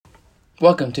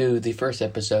Welcome to the first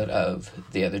episode of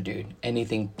The Other Dude.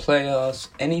 Anything playoffs,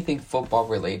 anything football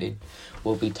related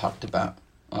will be talked about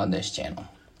on this channel.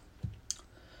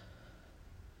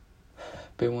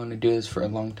 Been wanting to do this for a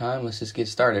long time. Let's just get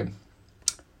started.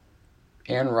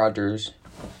 Aaron Rodgers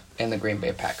and the Green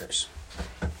Bay Packers.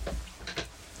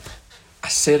 I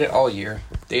said it all year.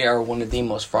 They are one of the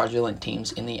most fraudulent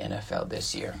teams in the NFL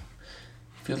this year.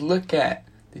 If you look at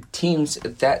the teams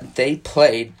that they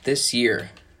played this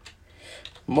year,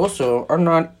 most of them are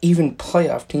not even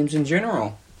playoff teams in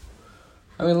general.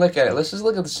 I mean, look at it. Let's just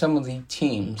look at some of the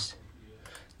teams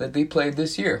that they played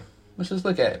this year. Let's just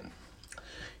look at it.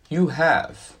 You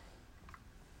have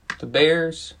the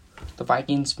Bears, the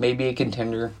Vikings, maybe a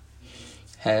contender.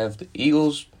 Have the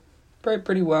Eagles, played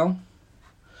pretty well.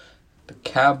 The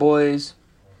Cowboys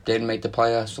didn't make the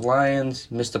playoffs. The Lions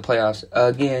missed the playoffs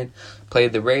again.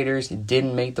 Played the Raiders,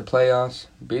 didn't make the playoffs.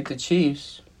 Beat the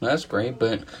Chiefs. That's great,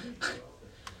 but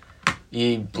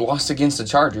he lost against the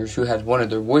Chargers, who had one of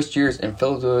their worst years in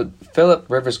Phillip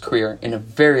Rivers' career in a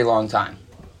very long time.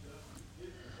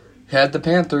 Had the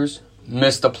Panthers,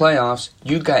 missed the playoffs.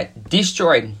 You got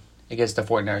destroyed against the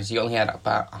 49ers. You only had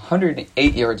about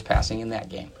 108 yards passing in that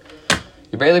game.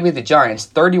 You barely beat the Giants,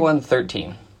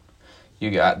 31-13.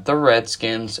 You got the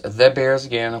Redskins, the Bears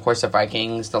again, of course the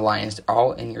Vikings, the Lions,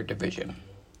 all in your division.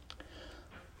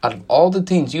 Out of all the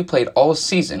teams you played all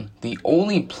season, the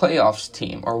only playoffs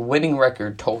team or winning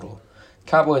record total,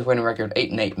 Cowboys winning record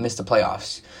 8-8, missed the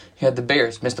playoffs. You had the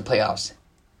Bears, missed the playoffs,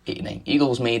 8-8.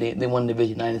 Eagles made it, they won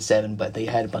division 9-7, but they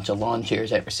had a bunch of lawn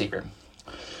chairs at receiver.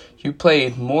 You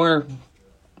played more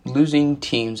losing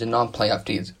teams and non-playoff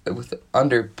teams with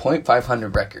under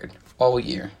 .500 record all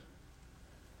year.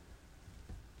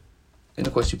 And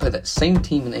of course, you played that same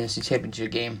team in the NFC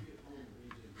Championship game,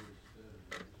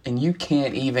 and you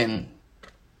can't even,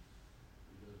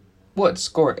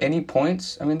 score any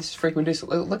points? I mean, this is freaking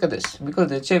ridiculous. Look at this. We go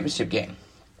to the championship game.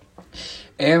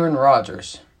 Aaron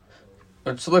Rodgers,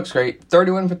 which looks great,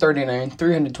 31 for 39,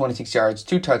 326 yards,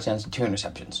 2 touchdowns, and 2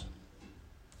 interceptions.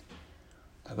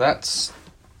 Now that's,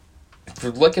 if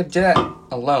you look at that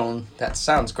alone, that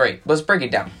sounds great. Let's break it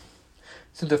down.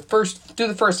 So the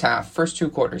first half, first 2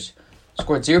 quarters,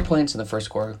 scored 0 points in the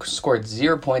first quarter, scored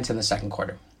 0 points in the second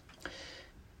quarter.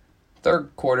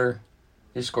 Third quarter,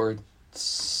 he scored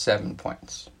 7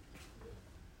 points.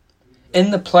 In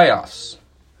the playoffs,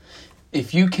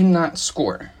 if you cannot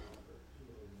score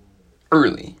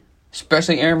early,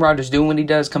 especially Aaron Rodgers doing what he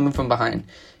does coming from behind,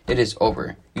 it is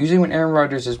over. Usually when Aaron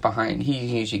Rodgers is behind, he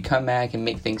usually come back and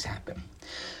make things happen.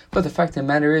 But the fact of the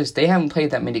matter is, they haven't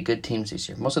played that many good teams this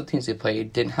year. Most of the teams they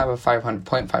played didn't have a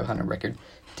 .500 record,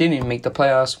 didn't even make the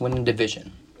playoffs, win the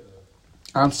division.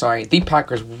 I'm sorry, the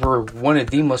Packers were one of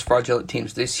the most fraudulent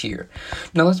teams this year.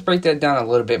 Now let's break that down a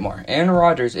little bit more. Aaron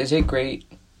Rodgers is a great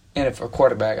NFL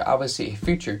quarterback, obviously a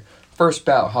future first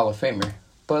ballot Hall of Famer.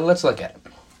 But let's look at it.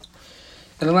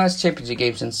 In the last championship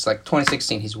game since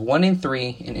 2016, he's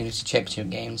 1-3 in NFC Championship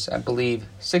games. I believe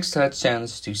 6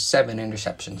 touchdowns to 7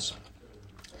 interceptions.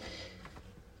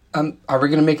 Are we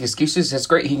going to make excuses? That's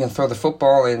great. He can throw the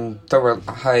football and throw a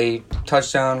high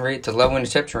touchdown rate to low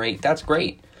interception rate. That's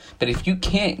great. But if you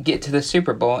can't get to the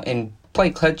Super Bowl and play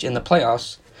clutch in the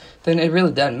playoffs, then it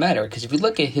really doesn't matter. Because if you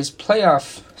look at his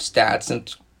playoff stats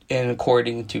and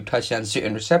according to touchdowns to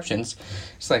interceptions,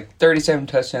 it's 37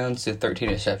 touchdowns to 13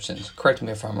 interceptions. Correct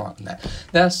me if I'm wrong on that.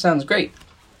 That sounds great.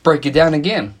 Break it down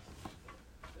again.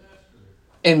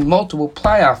 In multiple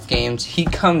playoff games, he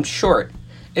comes short.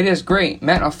 It is great.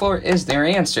 Matt LaFleur is their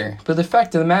answer. But the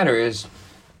fact of the matter is,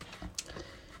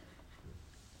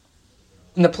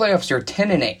 in the playoffs, you're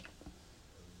 10-8.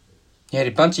 You had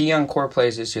a bunch of young core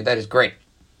players this year. That is great.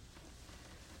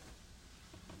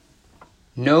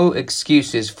 No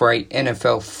excuses for a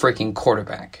NFL freaking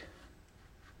quarterback.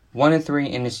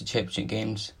 1-3 NFC Championship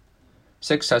games.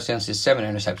 6 touchdowns to 7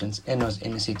 interceptions in those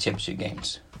NFC Championship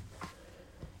games.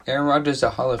 Aaron Rodgers is a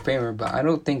Hall of Famer, but I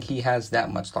don't think he has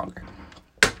that much longer.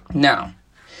 Now,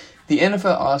 the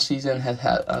NFL offseason has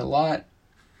had a lot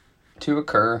to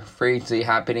occur. Free agency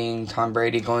happening, Tom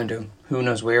Brady going to who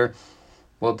knows where.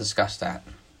 We'll discuss that.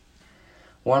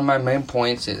 One of my main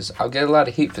points is, I'll get a lot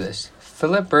of heat for this.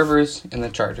 Phillip Rivers and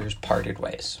the Chargers parted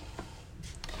ways.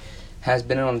 Has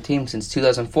been on the team since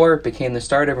 2004, became the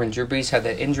starter when Drew Brees had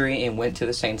that injury and went to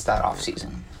the Saints that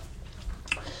offseason.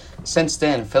 Since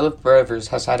then, Phillip Rivers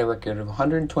has had a record of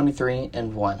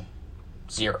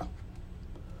 123-1-0.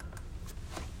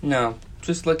 No,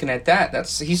 just looking at that,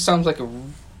 he sounds like a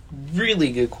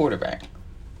really good quarterback.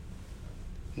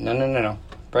 No.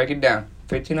 Break it down.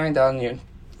 59,000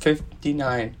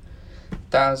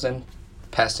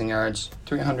 passing yards,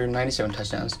 397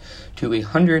 touchdowns, to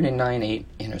 198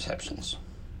 interceptions.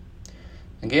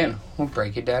 Again, we'll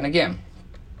break it down again.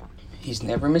 He's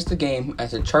never missed a game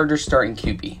as a Chargers starting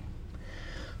QB.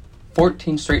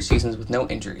 14 straight seasons with no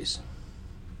injuries.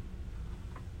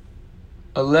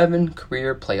 11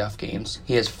 career playoff games.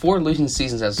 He has 4 losing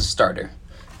seasons as a starter.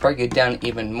 Break it down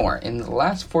even more. In the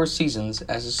last 4 seasons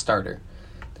as a starter,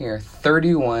 they are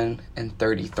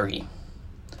 31-33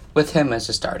 with him as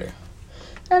a starter.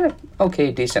 Had an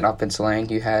okay, decent offensive line.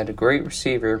 You had a great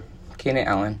receiver, Keenan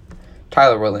Allen,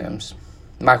 Mike Williams,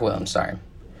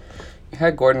 You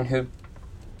had Gordon, who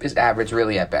is average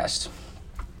really at best.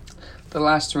 The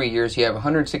last 3 years, you have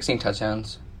 116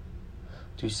 touchdowns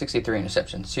to 63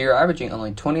 interceptions. So you're averaging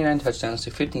only 29 touchdowns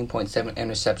to 15.7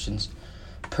 interceptions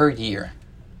per year.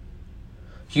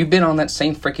 You've been on that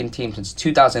same freaking team since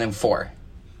 2004.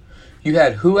 You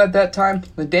had who at that time?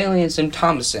 LaDainian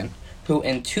Tomlinson, who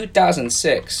in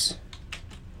 2006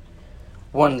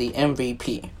 won the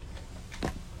MVP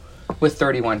with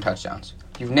 31 touchdowns.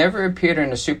 You've never appeared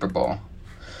in a Super Bowl.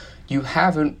 You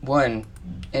haven't won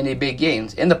any big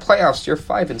games. In the playoffs, you're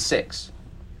 5-6.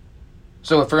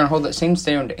 So if we're going to hold that same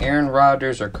standard to Aaron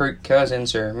Rodgers or Kirk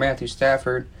Cousins or Matthew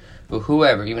Stafford or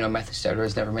whoever, even though Matthew Stafford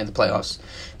has never made the playoffs,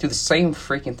 do the same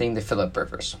freaking thing to Phillip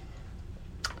Rivers.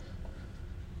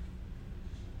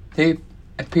 They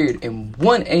appeared in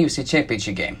one AFC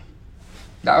Championship game.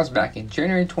 That was back in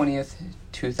January 20th,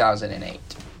 2008.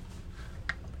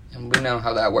 And we know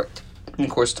how that worked. And of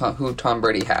course, who Tom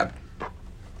Brady had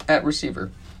at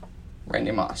receiver,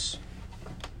 Randy Moss.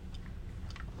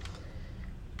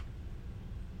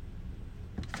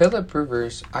 Phillip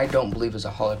Rivers, I don't believe is a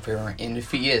Hall of Famer, and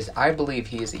if he is, I believe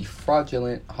he is a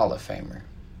fraudulent Hall of Famer.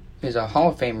 He's a Hall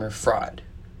of Famer fraud.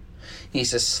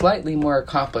 He's a slightly more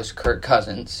accomplished Kirk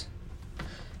Cousins.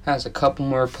 Has a couple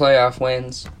more playoff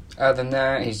wins. Other than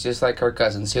that, he's just like Kirk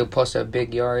Cousins. He'll post up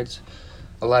big yards,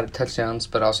 a lot of touchdowns,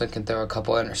 but also can throw a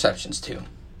couple of interceptions too.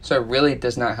 So it really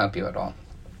does not help you at all.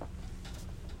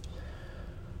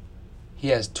 He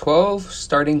has 12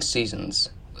 starting seasons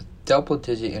with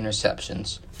double-digit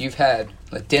interceptions. You've had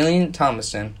LaDainian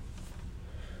Tomlinson.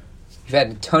 You've had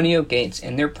Antonio Gates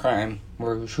in their prime,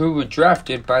 who were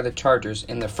drafted by the Chargers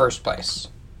in the first place.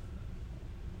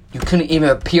 You couldn't even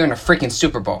appear in a freaking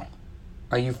Super Bowl.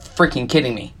 Are you freaking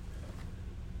kidding me?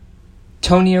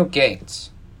 Antonio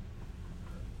Gates,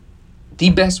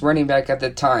 the best running back at the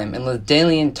time, and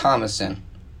LaDainian Tomlinson.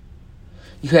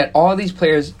 You had all these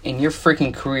players in your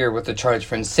freaking career with the Chargers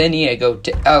from San Diego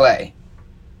to LA.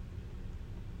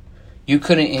 You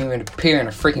couldn't even appear in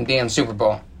a freaking damn Super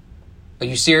Bowl. Are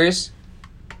you serious?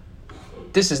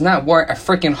 This is not warrant a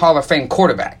freaking Hall of Fame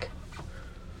quarterback.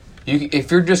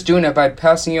 If you're just doing it by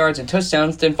passing yards and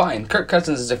touchdowns, then fine. Kirk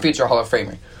Cousins is a future Hall of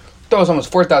Famer. Throws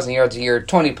almost 4,000 yards a year,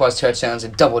 20-plus touchdowns,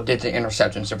 and double-digit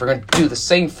interceptions. If we're going to do the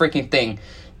same freaking thing,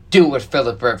 do it with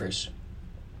Phillip Rivers.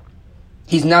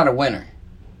 He's not a winner.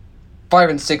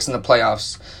 5-6 in the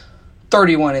playoffs,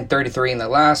 31-33 in the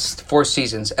last 4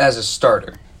 seasons as a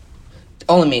starter.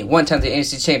 Only made one time the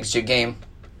AFC Championship game.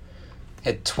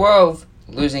 Had 12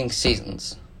 losing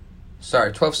seasons.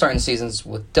 12 starting seasons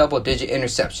with double-digit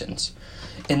interceptions.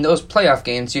 In those playoff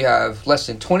games, you have less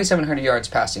than 2,700 yards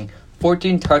passing,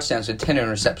 14 touchdowns with 10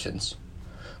 interceptions.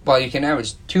 While you can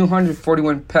average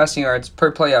 241 passing yards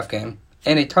per playoff game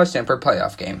and a touchdown per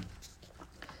playoff game.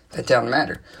 That doesn't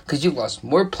matter because you lost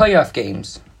more playoff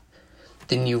games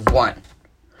than you've won.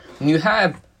 And you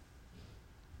have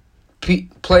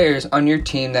players on your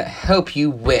team that help you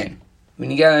win. When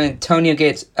you got Antonio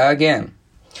Gates again,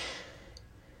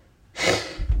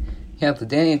 you have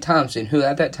LaDainian Tomlinson, who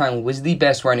at that time was the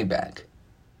best running back.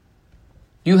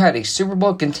 You had a Super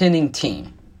Bowl contending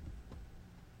team.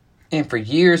 And for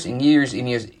years and years and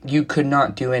years, you could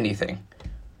not do anything.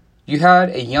 You had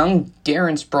a young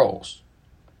Darren Sproles.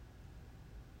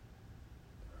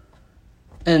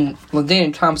 And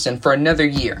LaDainian Tomlinson for another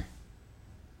year.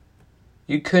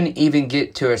 You couldn't even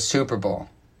get to a Super Bowl.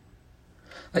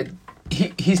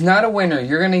 He's not a winner.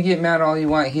 You're going to get mad all you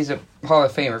want. He's a Hall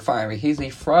of Famer, fine. But he's a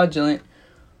fraudulent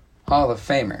Hall of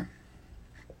Famer.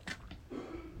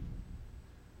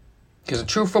 Because a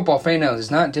true football fan knows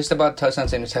it's not just about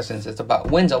touchdowns and interceptions. It's about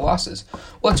wins and losses.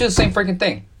 Well, it's just the same freaking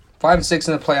thing. 5-6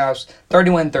 in the playoffs.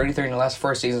 31-33 in the last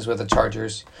 4 seasons with the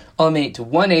Chargers. Only made it to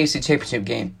one AFC Championship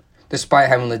game. Despite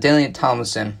having LaDainian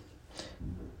Tomlinson,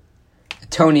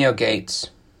 Antonio Gates.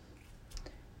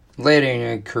 Later in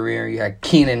your career, you had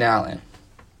Keenan Allen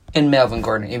and Melvin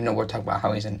Gordon, even though we're talking about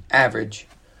how he's an average,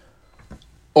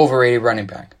 overrated running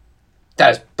back.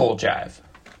 That is bull jive.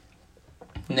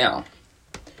 Now,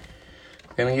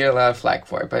 we're going to get a lot of flack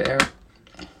for it, but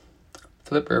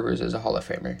Phillip Rivers is a Hall of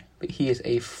Famer, but he is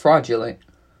a fraudulent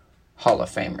Hall of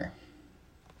Famer.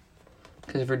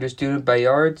 Because if we're just doing it by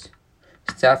yards,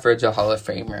 Stafford's a Hall of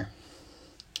Famer.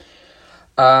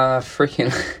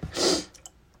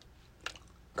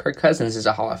 Kirk Cousins is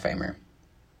a Hall of Famer.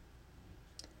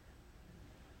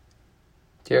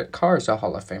 Derek Carr is a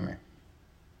Hall of Famer.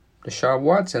 Deshaun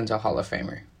Watson's a Hall of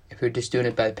Famer. If you're just doing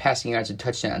it by passing yards and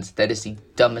touchdowns, that is the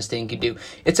dumbest thing you can do.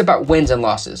 It's about wins and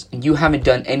losses, and you haven't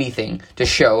done anything to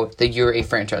show that you're a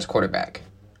franchise quarterback.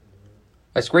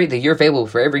 That's great that you're available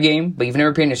for every game, but you've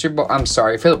never played in a Super Bowl. I'm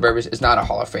sorry, Phillip Rivers is not a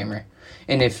Hall of Famer.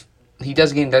 And if he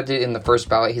does get inducted in the first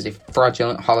ballot, he's a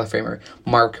fraudulent Hall of Famer.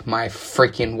 Mark my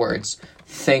freaking words.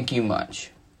 Thank you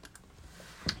much.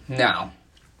 Now,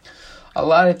 a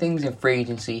lot of things in free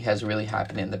agency has really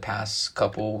happened in the past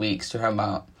couple of weeks. Talking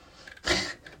about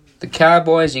the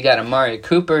Cowboys, you got Amari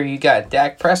Cooper, you got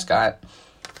Dak Prescott,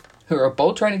 who are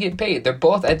both trying to get paid. They're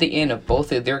both at the end of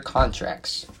both of their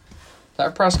contracts.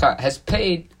 Dak Prescott has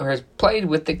played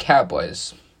with the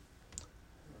Cowboys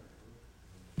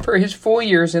for his 4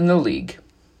 years in the league.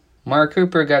 Amari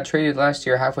Cooper got traded last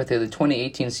year halfway through the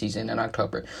 2018 season in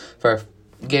October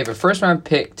gave a first-round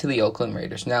pick to the Oakland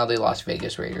Raiders, now the Las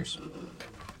Vegas Raiders.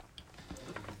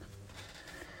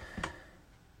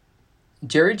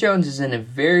 Jerry Jones is in a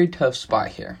very tough spot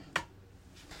here.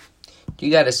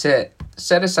 You got to set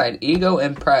aside ego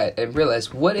and pride and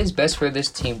realize what is best for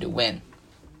this team to win.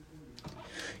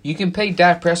 You can pay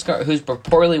Dak Prescott, who's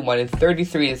reportedly wanted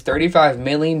 $33 to $35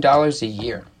 million a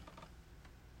year.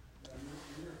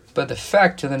 But the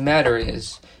fact of the matter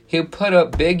is, he'll put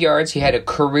up big yards. He had a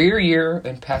career year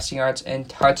in passing yards and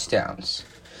touchdowns.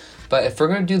 But if we're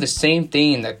going to do the same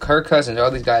thing that Kirk Cousins,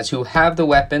 all these guys who have the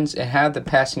weapons and have the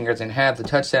passing yards and have the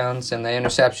touchdowns and the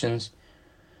interceptions,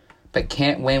 but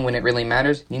can't win when it really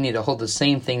matters, you need to hold the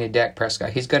same thing to Dak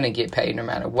Prescott. He's going to get paid no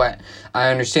matter what.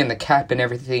 I understand the cap and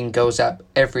everything goes up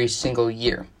every single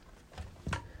year.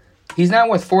 He's not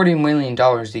worth $40 million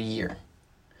a year.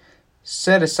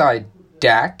 Set aside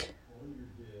Dak.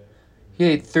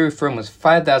 He threw for almost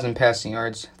 5,000 passing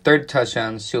yards, 30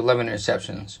 touchdowns to 11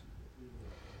 interceptions.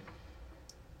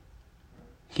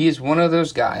 He is one of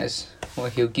those guys where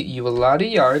he'll get you a lot of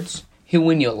yards, he'll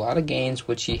win you a lot of games,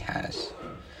 which he has.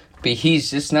 But he's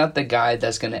just not the guy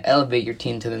that's going to elevate your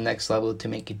team to the next level to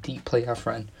make a deep playoff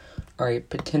run or a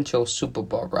potential Super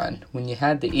Bowl run. When you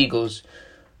had the Eagles,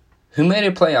 who made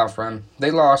a playoff run,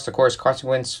 they lost, of course, Carson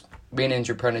Wentz being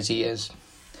injured prone as he is.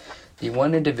 They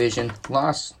won the division,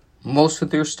 lost most of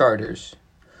their starters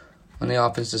on the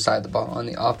offensive side of the ball. On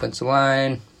the offensive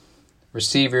line,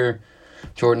 receiver,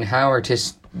 Jordan Howard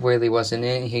just really wasn't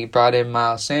in. He brought in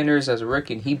Miles Sanders as a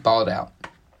rookie, and he balled out.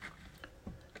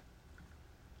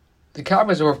 The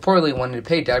Cowboys reportedly wanted to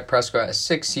pay Dak Prescott a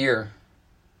 6-year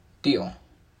deal.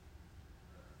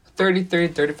 $33,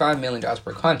 $35 million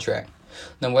per contract.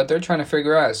 Then what they're trying to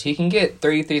figure out is he can get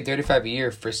 $33, $35 a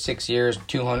year for 6 years,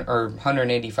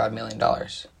 $185 million.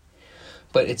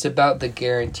 But it's about the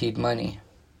guaranteed money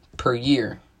per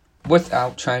year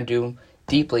without trying to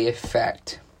deeply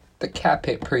affect the cap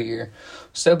hit per year.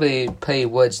 Still be able to pay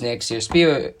Woods next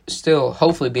year. Still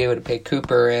hopefully be able to pay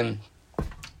Cooper, and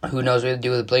who knows what to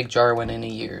do with Blake Jarwin in a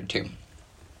year or two.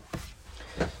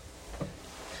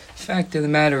 Fact of the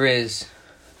matter is,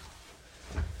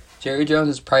 Jerry Jones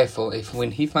is prideful. If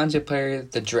when he finds a player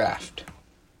at the draft,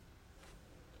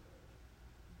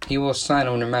 he will sign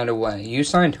him no matter what. You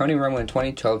signed Tony Romo in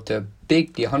 2012 to a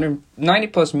big deal,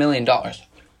 $190+ million.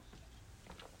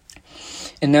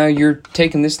 And now you're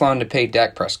taking this long to pay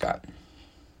Dak Prescott.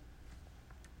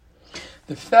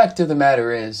 The fact of the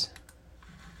matter is,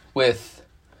 with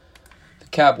the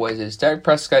Cowboys, is Dak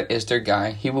Prescott is their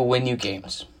guy. He will win you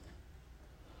games.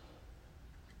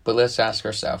 But let's ask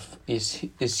ourselves, is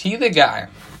he the guy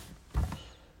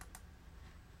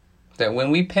that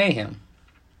when we pay him,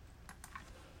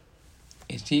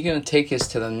 is he going to take us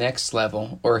to the next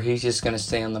level, or he's just going to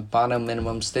stay on the bottom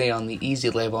minimum, stay on the easy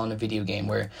level on the video game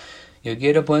where you'll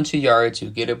get a bunch of yards,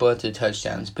 you'll get a bunch of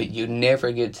touchdowns, but you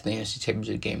never get to the NFC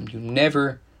Championship game. You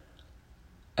never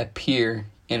appear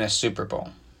in a Super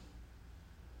Bowl.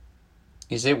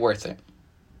 Is it worth it?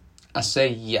 I say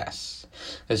yes.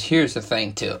 Because here's the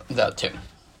thing, too. The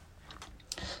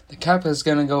cap is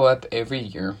going to go up every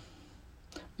year.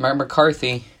 Mike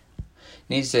McCarthy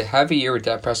needs to have a year with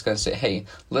Dak Prescott and say, hey,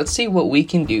 let's see what we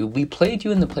can do. We played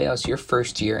you in the playoffs your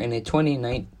first year in a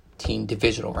 2019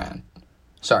 divisional round.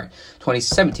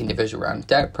 2017 divisional round.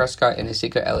 Dak Prescott and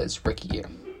Ezekiel Elliott's rookie year.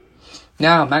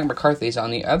 Now, Mike McCarthy is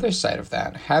on the other side of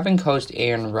that, having coached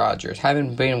Aaron Rodgers,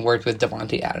 having been worked with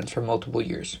Davante Adams for multiple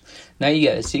years. Now you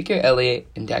got Ezekiel Elliott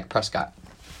and Dak Prescott.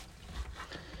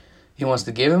 He wants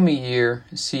to give him a year,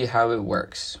 see how it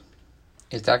works.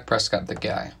 Is Dak Prescott the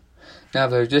guy? Now, if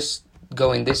they're just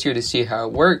going this year to see how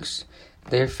it works,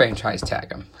 they franchise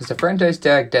tag him. Because the franchise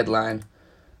tag deadline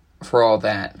for all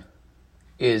that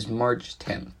is March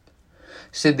 10th.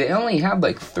 So they only have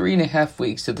like 3.5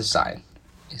 weeks to decide.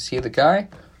 Is he the guy?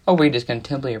 Or we just going to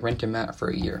temporarily rent him out for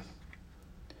a year?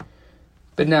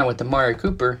 But now with Amari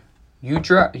Cooper, you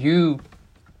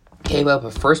gave up a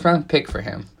first-round pick for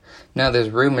him. Now there's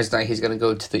rumors that he's going to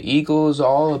go to the Eagles,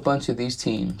 a bunch of these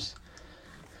teams.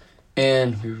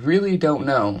 And we really don't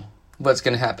know what's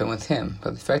going to happen with him.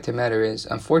 But the fact of the matter is,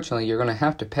 unfortunately, you're going to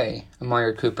have to pay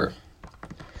Amari Cooper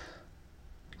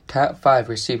top 5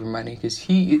 receiver money. Because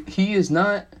he is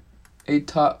not a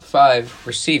top 5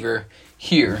 receiver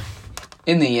here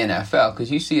in the NFL.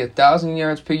 Because you see 1,000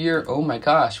 yards per year. Oh my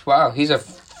gosh, wow. He's a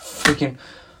freaking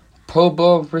Pro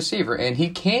Bowl receiver. And he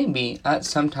can be at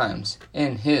sometimes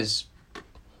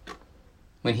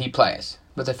when he plays.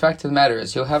 But the fact of the matter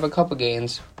is, he'll have a couple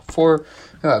games for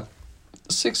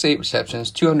 6-8 receptions,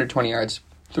 220 yards,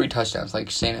 3 touchdowns, like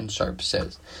Shannon Sharp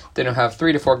says. Then he'll have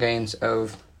 3 to 4 games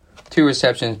of 2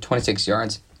 receptions, 26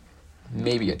 yards,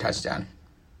 maybe a touchdown.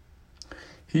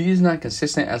 He is not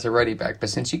consistent as a running back, but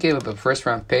since you gave up a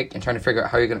first-round pick and trying to figure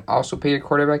out how you're going to also pay your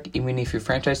quarterback, even if you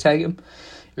franchise tag him,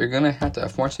 you're going to have to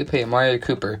unfortunately pay Amari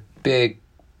Cooper big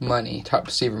money, top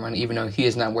receiver money, even though he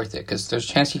is not worth it, because there's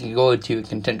a chance he can go to a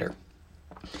contender.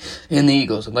 In the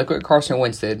Eagles, like what Carson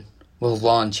Wentz did with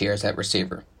lawn chairs at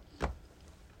receiver.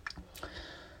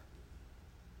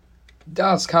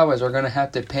 Dallas Cowboys are going to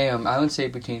have to pay him, I would say,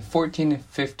 between $14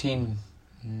 and $15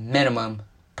 minimum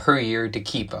per year to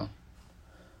keep him.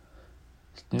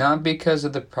 Not because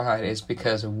of the pride, it's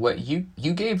because of what you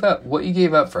gave up. What you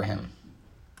gave up for him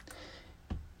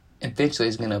eventually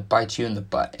is going to bite you in the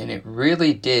butt. And it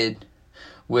really did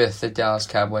with the Dallas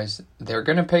Cowboys. They're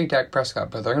going to pay Dak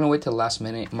Prescott, but they're going to wait till the last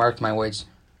minute. Mark my words.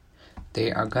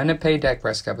 They are going to pay Dak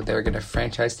Prescott, but they're going to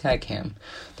franchise tag him.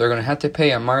 They're going to have to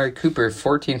pay Amari Cooper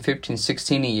 $14, $15,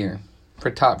 $16 a year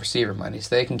for top receiver money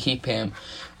so they can keep him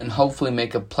and hopefully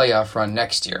make a playoff run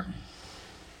next year.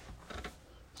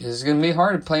 This is going to be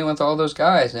hard playing with all those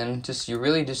guys, and you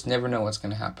really just never know what's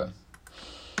going to happen.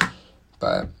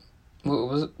 But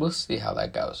we'll see how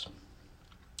that goes.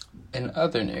 In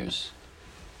other news,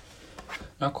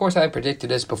 now of course I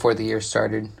predicted this before the year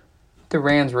started. The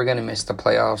Rams were going to miss the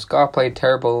playoffs. Goff played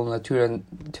terrible in the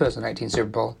 2019 Super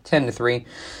Bowl, 10-3.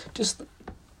 Just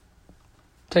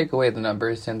take away the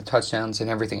numbers and the touchdowns and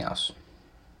everything else.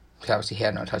 Obviously, he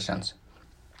had no touchdowns.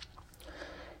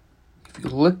 If you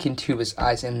look into his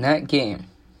eyes in that game,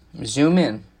 zoom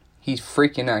in, he's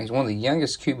freaking out. He's one of the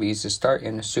youngest QBs to start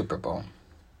in the Super Bowl.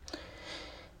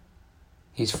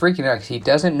 He's freaking out because he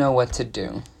doesn't know what to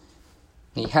do.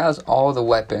 He has all the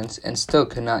weapons and still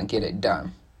could not get it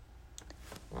done.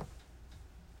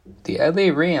 The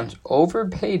LA Rams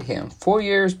overpaid him 4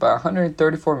 years by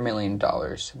 $134 million,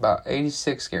 about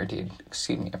 $86 guaranteed.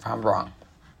 Excuse me if I'm wrong.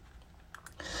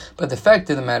 But the fact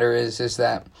of the matter is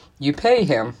that you pay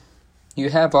him, you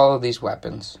have all of these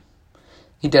weapons.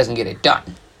 He doesn't get it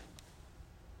done.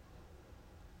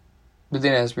 But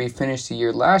then as we finished the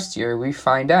year last year, we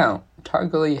find out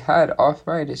Todd Gurley had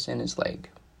arthritis in his leg.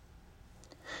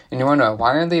 And you wonder,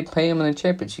 why aren't they paying him in the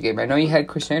championship game? I know you had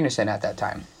Chris Anderson at that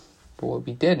time. But what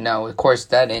we did know, of course,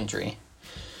 that injury.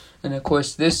 And of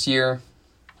course, this year,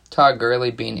 Todd Gurley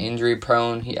being injury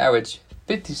prone, he averaged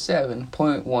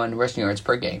 57.1 rushing yards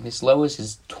per game. His lowest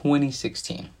is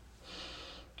 2016.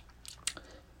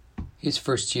 His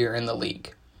first year in the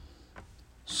league.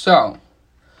 So,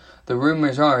 the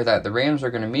rumors are that the Rams are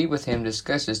going to meet with him to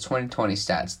discuss his 2020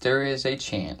 stats. There is a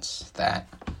chance that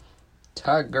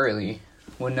Todd Gurley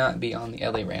will not be on the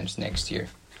LA Rams next year.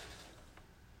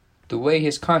 The way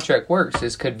his contract works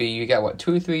is you got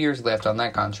 2 or 3 years left on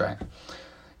that contract.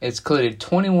 It's included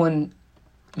 $21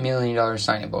 million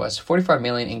signing bonus, $45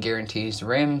 million in guarantees. The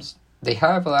Rams, they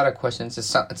have a lot of questions.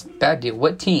 It's a bad deal.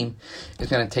 What team is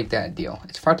going to take that deal?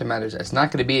 It's fact of the matter is it's not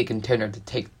going to be a contender to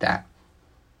take that.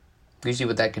 Usually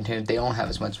with that contender, they don't have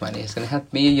as much money. It's going to have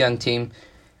to be a young team,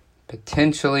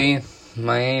 potentially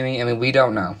Miami. I mean, we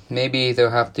don't know. Maybe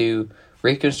they'll have to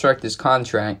reconstruct this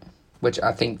contract, which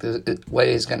I think what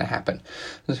is going to happen.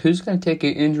 Who's going to take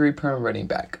an injury-prone running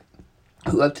back?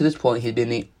 Who up to this point has been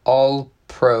the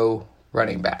all-pro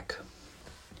running back.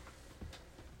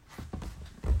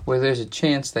 Where there's a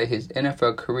chance that his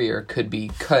NFL career could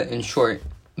be cut in short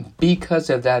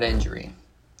because of that injury.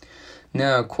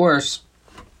 Now, of course,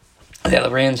 the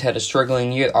Rams had a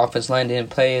struggling year. The offensive line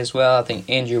didn't play as well. I think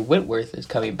Andrew Whitworth is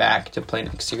coming back to play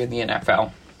next year in the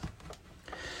NFL.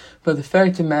 But the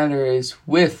fact of the matter is,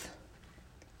 with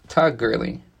Todd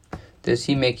Gurley, does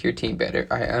he make your team better?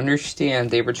 I understand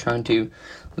they were trying to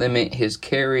limit his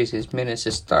carries, his minutes,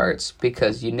 his starts,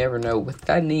 because you never know. With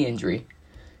that knee injury,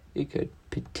 it could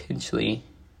potentially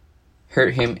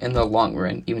hurt him in the long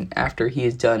run, even after he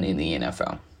is done in the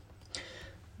NFL.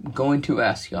 I'm going to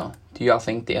ask y'all, do y'all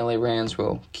think the LA Rams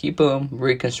will keep him,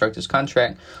 reconstruct his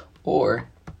contract, or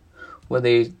will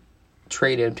they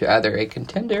trade him to either a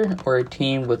contender or a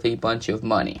team with a bunch of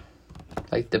money,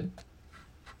 like the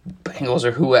Bengals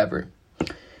or whoever?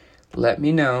 Let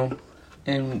me know,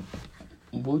 and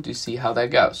we'll just see how that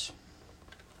goes.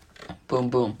 Boom,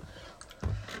 boom.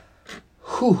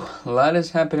 Whew, a lot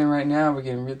is happening right now. We're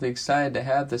getting really excited to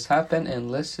have this happen, and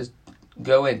let's just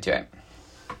go into it.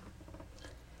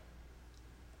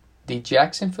 The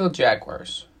Jacksonville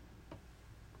Jaguars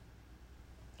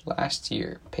last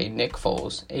year paid Nick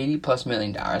Foles $80+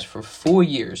 million for 4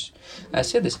 years. I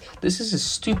said this is a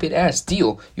stupid ass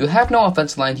deal. You have no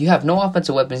offensive line, you have no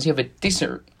offensive weapons, you have a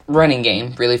decent running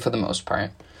game, really, for the most part.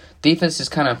 Defense is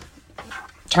kind of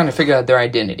trying to figure out their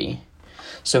identity.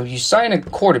 So you sign a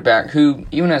quarterback who,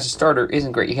 even as a starter,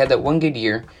 isn't great. You had that one good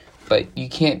year, but you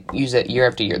can't use that year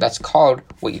after year. That's called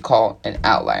what you call an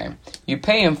outlier. You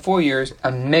pay him 4 years,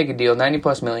 a mega deal,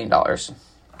 $90+ million.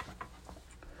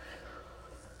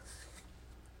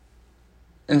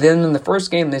 And then in the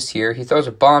first game this year, he throws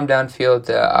a bomb downfield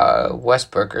to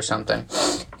Westbrook or something,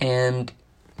 and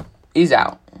he's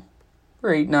out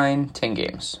for 8, 9, 10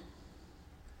 games.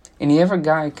 And you have a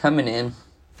guy coming in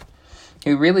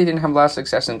who really didn't have a lot of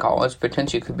success in college,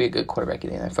 potentially could be a good quarterback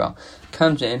in the NFL,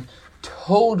 comes in,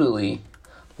 totally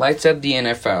lights up the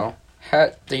NFL.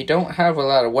 They don't have a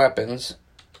lot of weapons.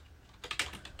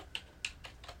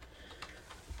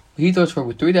 He throws for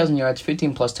over 3,000 yards,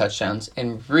 15+ touchdowns,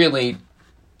 and really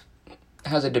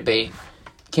has a debate.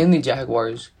 Can the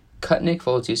Jaguars cut Nick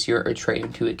Foles this year or trade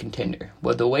him to a contender?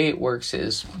 Well, the way it works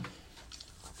is,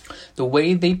 the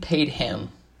way they paid him,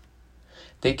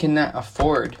 they cannot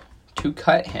afford to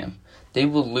cut him. They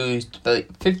will lose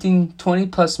like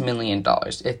 $20+ million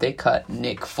if they cut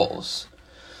Nick Foles.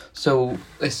 So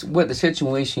it's what the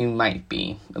situation might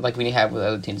be, like when you have with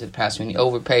other teams in the past, when you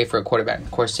overpay for a quarterback. Of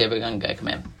course, you have a young guy come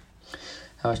in,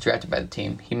 I was drafted by the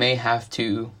team. He may have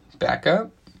to back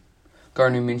up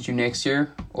Gardner Minshew next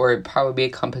year, or it'd probably be a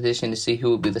competition to see who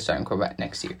will be the starting quarterback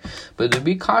next year. But to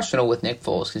be cautionable with Nick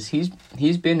Foles, because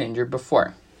he's been injured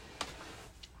before.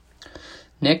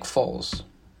 Nick Foles,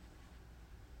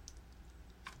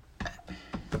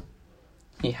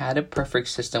 he had a perfect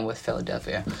system with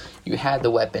Philadelphia. You had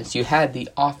the weapons. You had the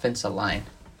offensive line.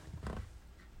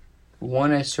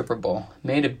 Won a Super Bowl.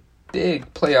 Made a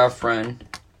big playoff run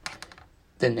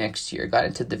the next year. Got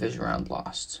into the division round,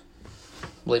 lost. I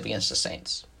believe against the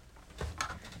Saints.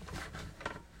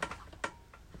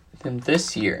 Then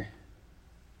this year,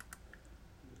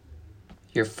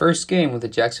 your first game with the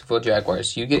Jacksonville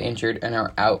Jaguars, you get injured and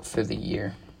are out for the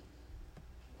year.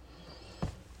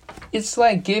 It's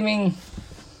like giving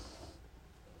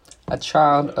a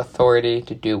child authority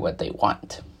to do what they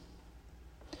want.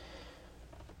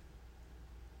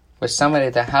 With somebody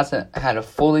that hasn't had a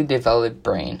fully developed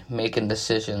brain making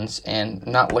decisions and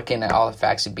not looking at all the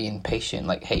facts and being patient,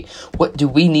 like, hey, what do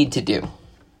we need to do?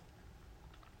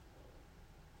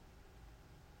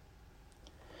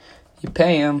 You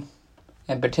pay him,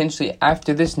 and potentially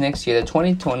after this next year, the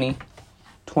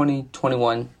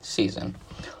 2020-2021 season,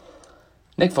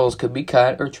 Nick Foles could be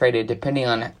cut or traded depending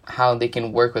on how they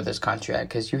can work with this contract,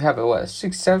 because you have a 6th,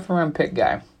 7th round pick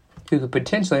guy who could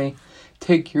potentially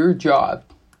take your job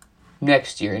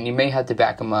next year, and you may have to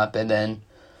back him up, and then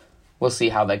we'll see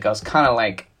how that goes. Kind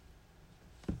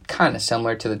of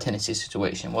similar to the Tennessee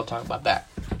situation. We'll talk about that.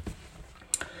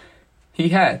 He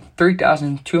had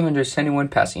 3,271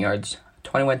 passing yards,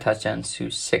 21 touchdowns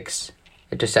to 6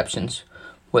 interceptions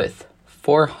with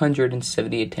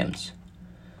 470 attempts,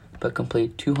 but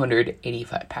completed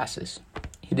 285 passes.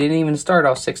 He didn't even start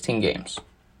all 16 games.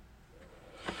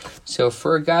 So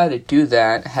for a guy to do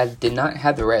that, did not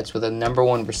have the reps with the number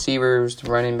one receivers, the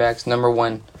running backs, number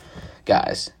one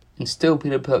guys, and still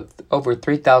put over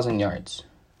 3,000 yards.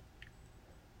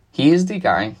 He is the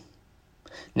guy.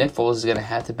 Nick Foles is going to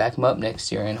have to back him up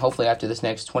next year, and hopefully after this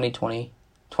next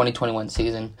 2020-2021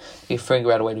 season, he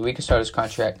figure out a way to restart his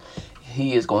contract.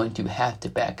 He is going to have to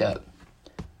back up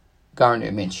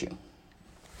Gardner Minshew.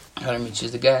 Gardner Minshew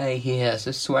is the guy. He has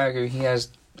the swagger.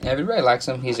 Everybody likes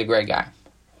him. He's a great guy.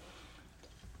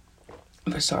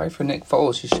 But sorry for Nick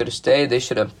Foles. He should have stayed. They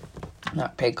should have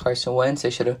not paid Carson Wentz. They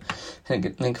should have.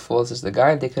 Nick Foles is the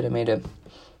guy. They could have made a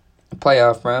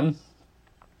playoff run.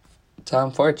 It's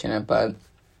unfortunate, but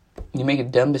you make a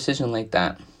dumb decision like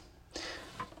that.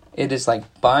 It is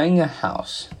like buying a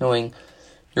house, knowing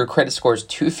your credit score is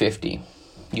 250.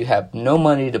 You have no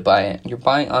money to buy it. You're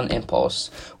buying on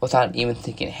impulse without even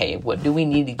thinking, hey, what do we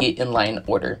need to get in line in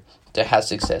order to have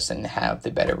success and have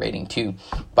the better rating to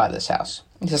buy this house?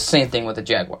 It's the same thing with the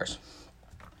Jaguars.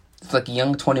 It's like a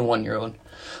young 21-year-old.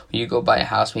 You go buy a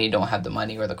house when you don't have the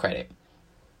money or the credit.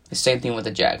 The same thing with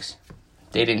the Jags.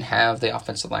 They didn't have the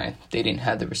offensive line. They didn't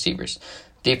have the receivers.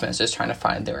 Defense is trying to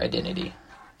find their identity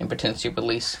and potentially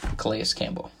release Calais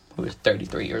Campbell, who is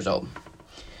 33 years old.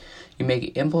 You make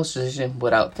an impulse decision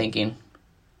without thinking,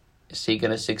 is he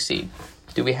going to succeed?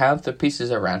 Do we have the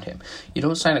pieces around him? You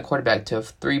don't sign a quarterback to a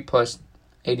 $3+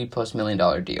 $80+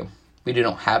 million deal. We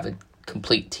don't have a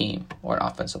complete team or an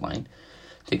offensive line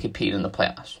to compete in the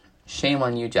playoffs. Shame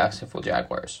on you, Jacksonville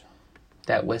Jaguars.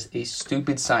 That was a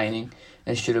stupid signing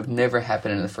and should have never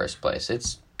happened in the first place.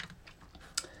 It's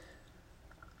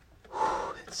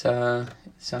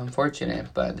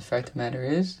unfortunate, but the fact of the matter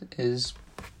is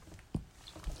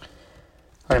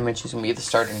Hardman-Minshew going to be the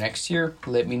starter next year.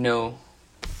 Let me know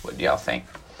what y'all think.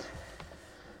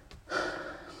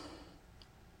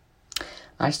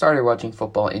 I started watching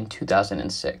football in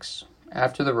 2006.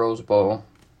 After the Rose Bowl,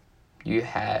 you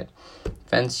had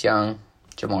Vince Young,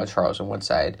 Jamal Charles on one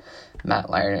side, Matt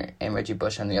Leinart and Reggie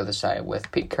Bush on the other side,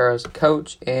 with Pete Carroll as the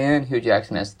coach and Hugh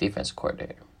Jackson as the defensive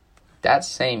coordinator. That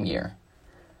same year,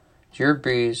 Drew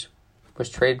Brees was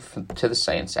traded to the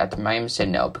Saints after Miami said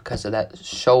no because of that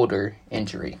shoulder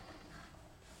injury.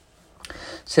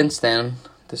 Since then,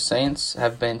 the Saints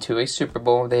have been to a Super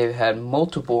Bowl. They've had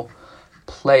multiple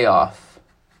playoff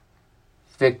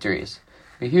victories.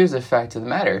 But here's the fact of the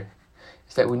matter,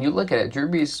 is that when you look at it, Drew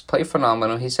Brees played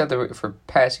phenomenal. He set the record for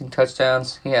passing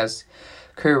touchdowns. He has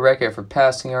career record for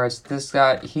passing yards. This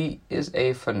guy, he is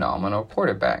a phenomenal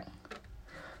quarterback.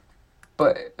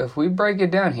 But if we break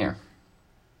it down here,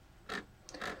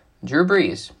 Drew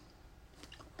Brees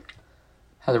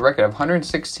has a record of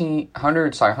 163,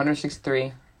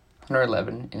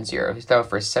 111, and 0. He's thrown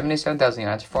for 77,000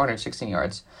 yards, 416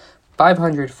 yards,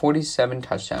 547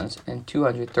 touchdowns, and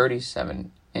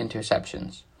 237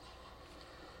 interceptions.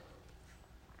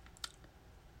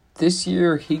 This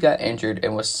year, he got injured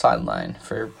and was sidelined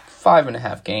for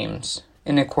 5.5 games.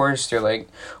 And of course, they're like,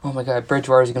 oh my God,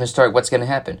 Bridgewater is going to start. What's going to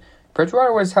happen?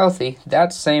 Bridgewater was healthy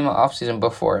that same offseason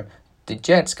before. The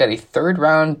Jets got a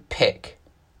third-round pick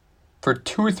for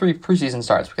 2 or 3 preseason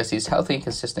starts because he's healthy and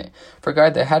consistent. For a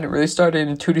guy that hadn't really started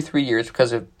in 2 to 3 years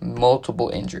because of multiple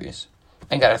injuries,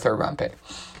 and got a third-round pick.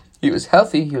 He was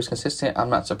healthy. He was consistent. I'm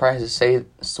not surprised to say it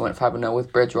went 5-0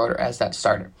 with Bridgewater as that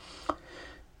starter.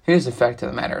 Here's the fact of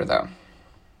the matter, though.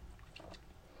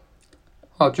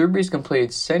 While Drew Brees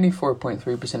completed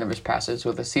 74.3% of his passes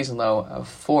with a season low of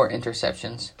 4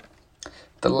 interceptions,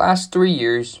 the last 3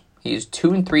 years, he is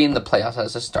 2-3 in the playoffs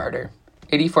as a starter.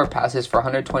 84 passes for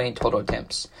 128 total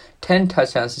attempts, 10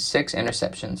 touchdowns and 6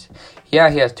 interceptions. Yeah,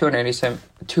 he has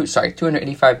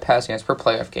 285 passing yards per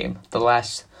playoff game the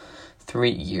last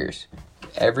 3 years.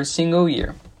 Every single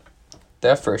year,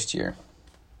 the first year,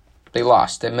 they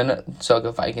lost. The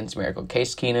Minnesota Vikings miracle.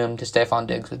 Case Keenum to Stephon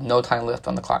Diggs with no time left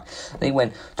on the clock. They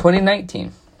win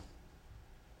 2019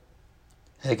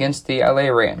 against the LA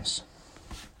Rams.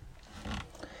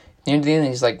 Near the end,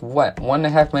 he's like,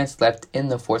 1.5 minutes left in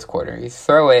the fourth quarter. You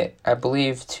throw it, I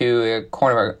believe, to a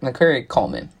cornerback, Nakuri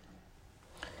Coleman.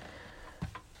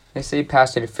 They say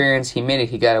pass interference. He made it.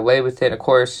 He got away with it, of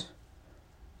course.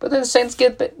 But then the Saints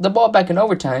get the ball back in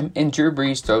overtime, and Drew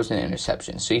Brees throws an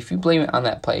interception. So if you blame it on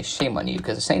that play, shame on you,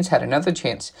 because the Saints had another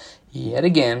chance yet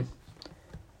again,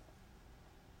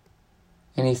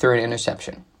 and he threw an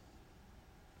interception.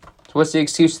 So what's the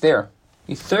excuse there?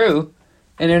 He threw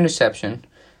an interception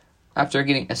after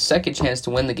getting a second chance to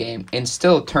win the game and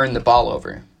still turned the ball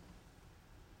over.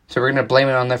 So we're going to blame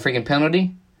it on that freaking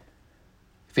penalty?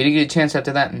 If you didn't get a chance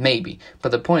after that, maybe.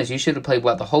 But the point is, you should have played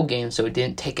well the whole game so it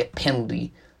didn't take a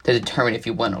penalty to determine if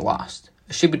you won or lost.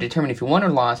 It should be determined if you won or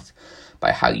lost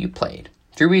by how you played.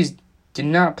 Drew Brees did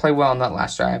not play well on that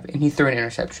last drive, and he threw an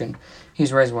interception.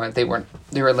 He's the reason why they were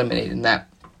eliminated in that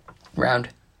round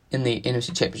in the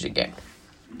NFC Championship game.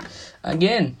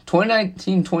 Again,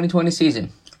 2019-2020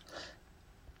 season.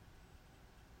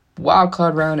 Wild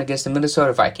card round against the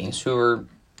Minnesota Vikings, who were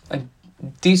a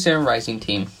decent rising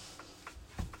team.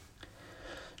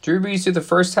 Drew Brees through the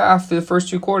first half, through the first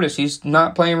 2 quarters, he's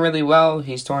not playing really well.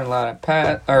 He's throwing a lot of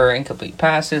incomplete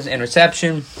passes,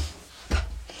 interception.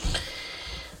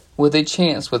 With a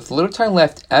chance, with little time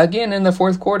left, again in the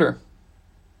fourth quarter.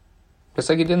 Just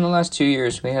like he did in the last 2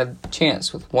 years, we had a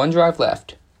chance with 1 drive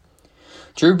left.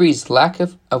 Drew Brees' lack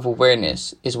of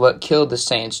awareness is what killed the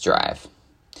Saints' drive.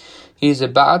 He's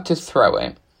about to throw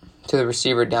it. to the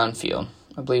receiver downfield.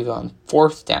 I believe on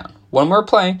 4th down. One more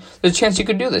play, there's a chance you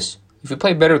could do this. If you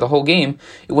play better the whole game,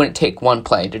 it wouldn't take one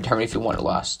play to determine if you won or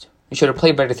lost. You should have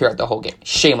played better throughout the whole game.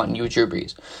 Shame on you, Drew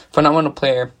Brees. Phenomenal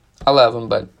player. I love him,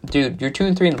 but dude, you're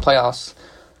 2-3 in the playoffs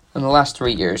in the last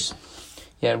 3 years.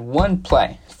 You had one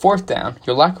play, 4th down.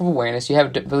 Your lack of awareness. You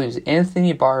have, I believe,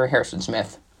 Anthony Barr or Harrison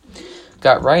Smith.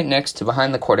 Got right next to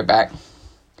behind the quarterback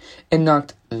and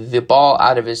knocked the ball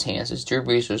out of his hands as Drew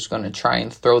Brees was going to try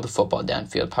and throw the football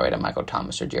downfield, probably to Michael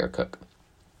Thomas or Jared Cook.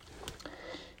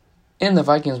 And the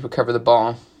Vikings recover the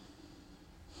ball.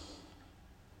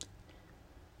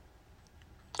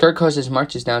 Kirk Cousins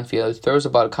marches downfield, throws the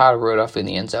ball to Kyle Rudolph in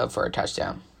the end zone for a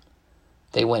touchdown.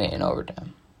 They win it in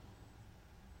overtime.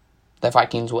 The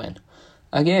Vikings win.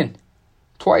 Again,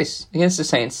 twice against the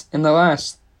Saints in the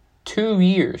last 2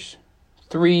 years.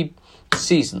 3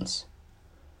 seasons.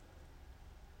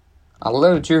 I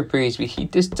love Drew Brees, but he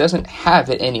just doesn't have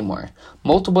it anymore.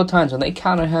 Multiple times when they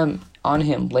counted on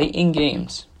him late in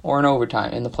games or in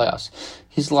overtime in the playoffs,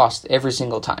 he's lost every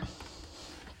single time.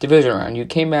 Division round, you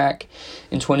came back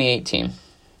in 2018,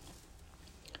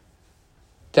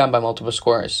 down by multiple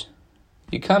scores.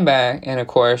 You come back, and of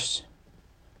course,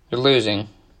 you're losing.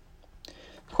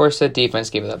 Of course, that defense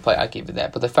gave it that play. I gave it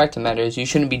that. But the fact of the matter is, you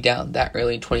shouldn't be down that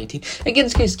early in 2018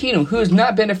 against Case Keenum, who has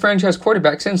not been a franchise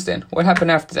quarterback since then. What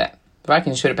happened after that? The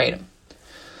Vikings should have paid him.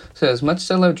 So as much as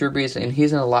I love Drew Brees, and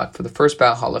he's in a lock for the first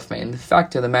ballot Hall of Fame, the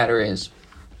fact of the matter is,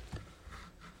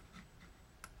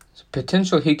 there's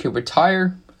potential he could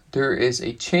retire. There is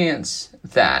a chance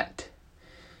that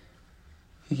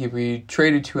he could be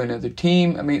traded to another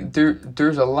team. I mean,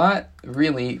 there's a lot,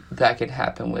 really, that could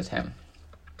happen with him.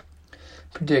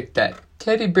 Predict that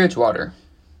Teddy Bridgewater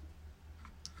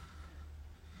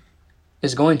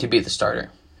is going to be the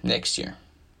starter next year,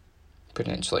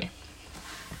 potentially.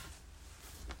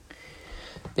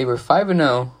 They were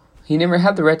 5-0. He never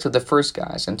had the reps of the first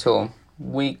guys until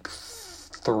week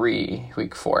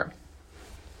 4.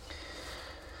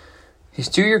 His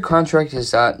 2-year contract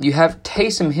is up. You have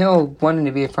Taysom Hill wanting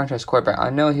to be a franchise quarterback. I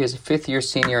know he was a 5th-year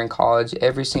senior in college.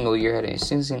 Every single year had a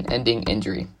season-ending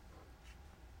injury.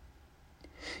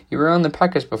 You were on the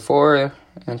Packers before, and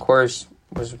of course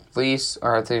was released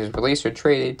or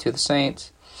traded to the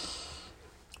Saints.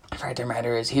 The fact of the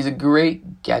matter is, he's a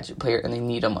great gadget player, and they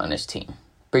need him on his team.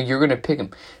 But you're going to pick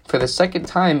him for the second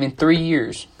time in 3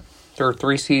 years, or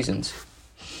 3 seasons.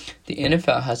 The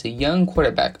NFL has a young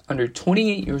quarterback under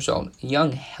 28 years old, a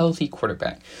young, healthy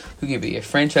quarterback who can be a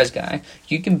franchise guy.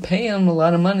 You can pay him a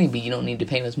lot of money, but you don't need to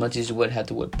pay him as much as you would have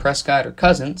to with Prescott or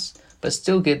Cousins, but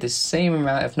still get the same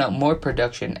amount, if not more,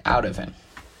 production out of him.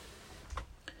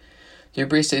 Drew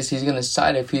Brees says he's going to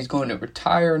decide if he's going to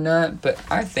retire or not, but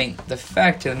I think the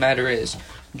fact of the matter is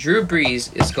Drew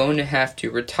Brees is going to have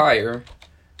to retire,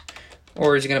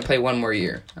 or is he going to play one more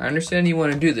year? I understand you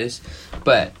want to do this,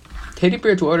 but Teddy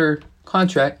Bridgewater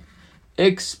contract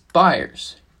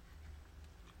expires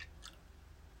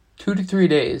 2 to 3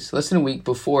 days, less than a week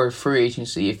before free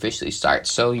agency officially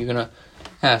starts. So you're going to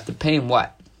have to pay him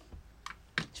what?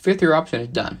 His 5th-year option is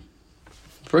done.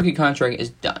 His rookie contract is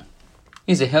done.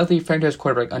 He's a healthy franchise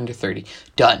quarterback under 30.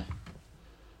 Done.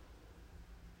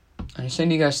 I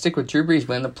understand you guys stick with Drew Brees,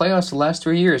 but in the playoffs the last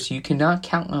 3 years, you cannot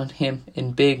count on him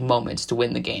in big moments to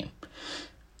win the game.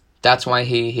 That's why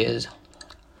he is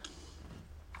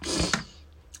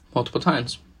multiple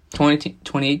times.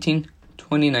 2018,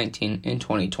 2019, and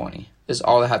 2020 is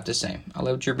all I have to say. I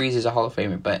love Drew Brees as a Hall of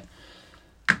Famer, but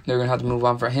they're going to have to move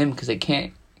on for him because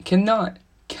they cannot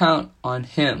count on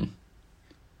him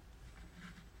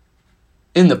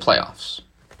in the playoffs.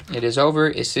 It is over.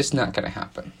 It's just not going to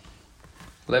happen.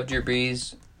 Love Drew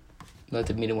Brees. Love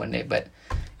to meet him one day, but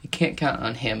you can't count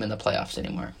on him in the playoffs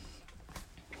anymore.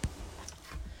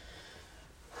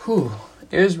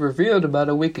 It was revealed about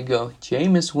a week ago,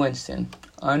 Jameis Winston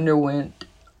underwent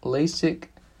LASIK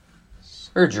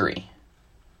surgery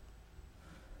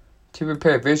to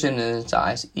repair vision in his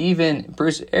eyes. Even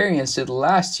Bruce Arians said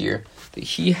last year that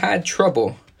he had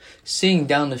trouble seeing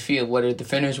down the field what the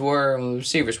defenders were and the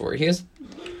receivers were. He has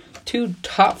 2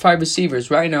 top 5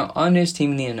 receivers right now on his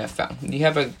team in the NFL. You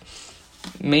have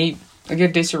a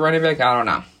decent running back, I don't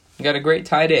know. You got a great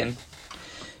tight end.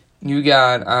 You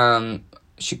got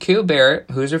Shaquille Barrett,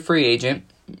 who's a free agent.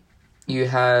 You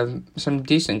have some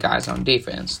decent guys on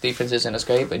defense. Defense isn't as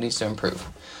great, but needs to improve.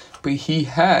 But he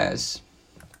has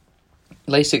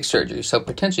LASIK surgery, so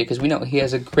potentially, because we know he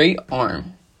has a great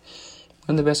arm.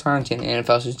 One of the best arms in the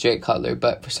NFL is Jay Cutler,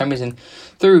 but for some reason,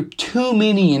 threw too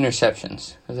many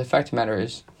interceptions. The fact of the matter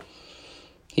is,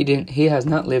 he has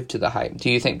not lived to the hype. Do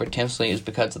you think potentially it's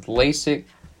because of the LASIK,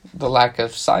 the lack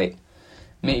of sight?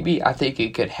 maybe I think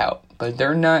it could help. But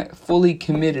they're not fully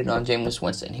committed on Jameis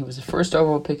Winston. He was the first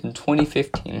overall pick in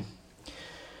 2015,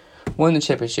 won the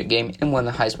championship game, and won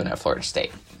the Heisman at Florida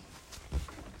State.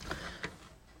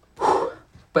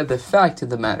 But the fact of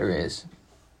the matter is,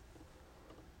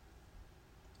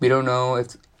 we don't know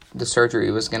if the surgery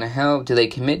was going to help. Do they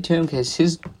commit to him? Because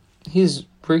his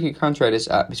rookie contract is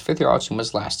up. His fifth-year option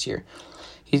was last year.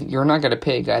 You're not going to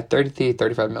pay a guy $33,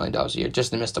 $35 million a year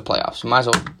just to miss the playoffs. You might as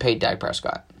well pay Dak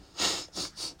Prescott.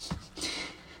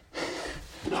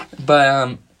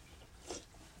 But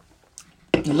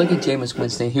look at Jameis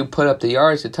Winston. He put up the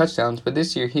yards, the touchdowns, but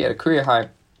this year he had a career high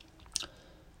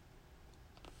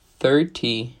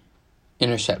 30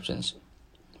 interceptions.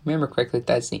 Remember correctly,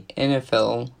 that's the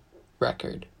NFL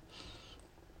record.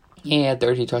 He had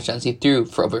 30 touchdowns. He threw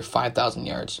for over 5,000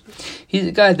 yards. He's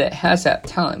a guy that has that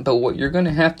talent, but what you're going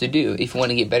to have to do if you want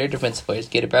to get better defensive players,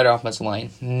 get a better offensive line,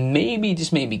 maybe,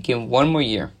 just maybe, give him one more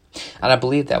year. And I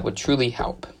believe that would truly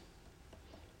help.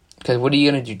 Because what are you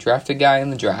going to do? Draft a guy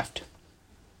in the draft.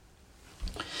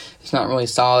 It's not really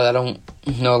solid. I don't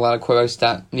know a lot of quarterbacks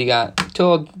that you got.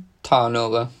 Tua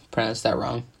Tagovailoa, pronounced that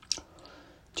wrong.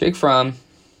 Jake Fromm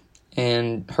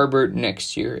and Herbert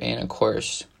next year, and of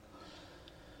course.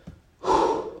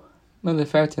 But the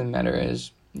fact of the matter is,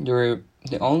 you're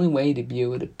the only way to be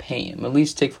able to pay him, at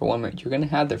least take for 1 minute, you're going to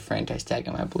have the franchise tag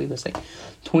him. I believe it's like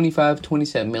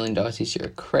 $27 million this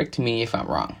year. Correct me if I'm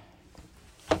wrong.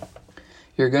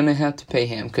 You're going to have to pay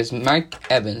him because Mike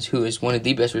Evans, who is one of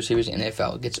the best receivers in the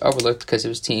NFL, gets overlooked because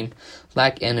his team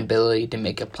lack an ability to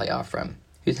make a playoff run.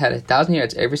 He's had 1,000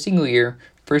 yards every single year.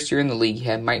 First year in the league, he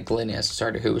had Mike Glennon as a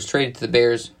starter, who was traded to the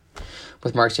Bears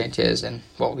with Mark Sanchez, and,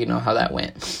 well, you know how that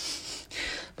went.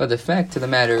 But the fact of the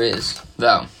matter is,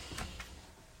 though,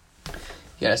 you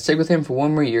gotta stick with him for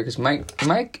 1 more year because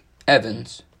Mike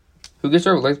Evans, who gets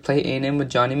overlooked to play A&M with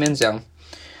Johnny Manziel,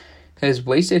 has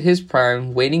wasted his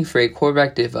prime waiting for a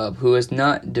quarterback to develop who has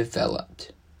not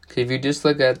developed. Because if you just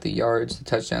look at the yards, the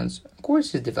touchdowns, of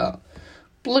course he's developed.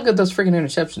 But look at those freaking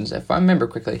interceptions. If I remember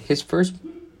quickly, his first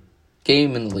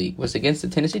game in the league was against the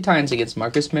Tennessee Titans against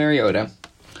Marcus Mariota.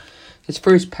 His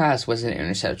first pass was an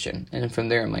interception. And from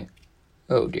there, I'm like,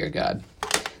 oh, dear God.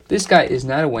 This guy is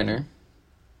not a winner.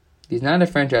 He's not a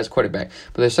franchise quarterback.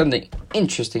 But there's something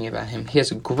interesting about him. He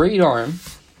has a great arm.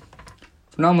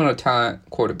 Phenomenal talent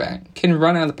quarterback. Can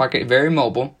run out of the pocket. Very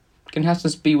mobile. Can have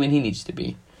some speed when he needs to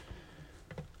be.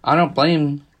 I don't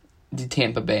blame the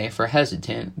Tampa Bay for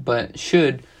hesitant. But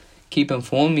should keep him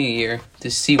for 1 year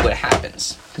to see what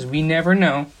happens. Because we never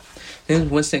know. Then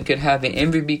Winston could have an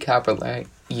MVP caliber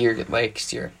year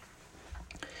next year.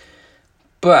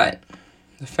 But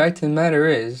the fact of the matter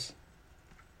is,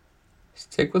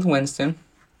 stick with Winston.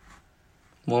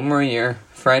 1 more year.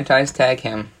 Franchise tag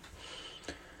him.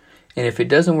 And if it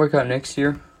doesn't work out next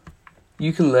year,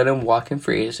 you can let him walk in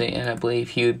free agency, and I believe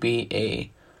he would be a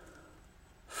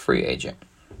free agent.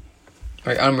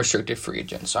 Or unrestricted free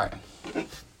agent, sorry.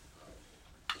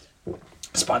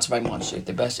 Sponsored by Monster,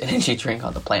 the best energy drink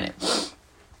on the planet.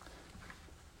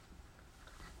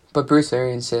 But Bruce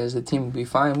Arians says the team will be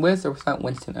fine with or without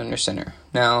Winston under center.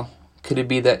 Now, could it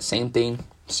be that same thing,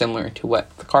 similar to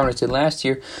what the Cardinals did last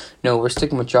year? No, we're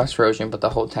sticking with Josh Rosen, but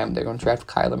the whole time they're going to draft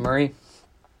Kyler Murray.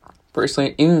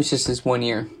 Personally, even if it's just this 1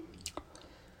 year,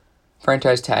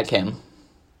 franchise tag him.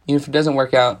 Even if it doesn't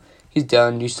work out, he's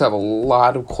done. You still have a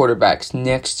lot of quarterbacks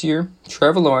next year.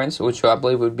 Trevor Lawrence, which I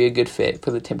believe would be a good fit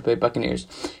for the Tampa Bay Buccaneers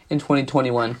in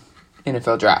 2021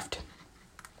 NFL Draft.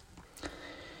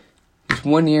 Just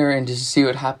 1 year and just see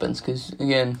what happens. Because,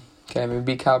 again, Kevin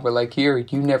B. caliber like here,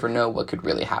 you never know what could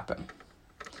really happen.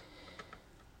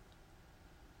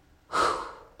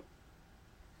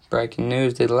 Breaking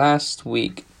news that last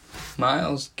week,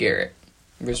 Myles Garrett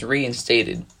was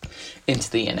reinstated into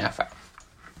the NFL.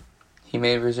 He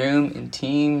may resume in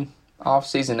team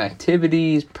off-season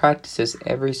activities, practices,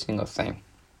 every single thing.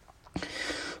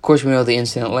 Of course, we know the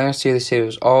incident last year. They said it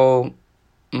was all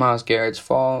Myles Garrett's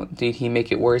fault. Did he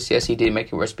make it worse? Yes, he did make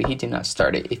it worse, but he did not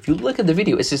start it. If you look at the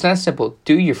video, it's just that simple.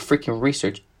 Do your freaking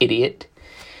research, idiot.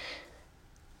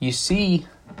 You see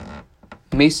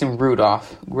Mason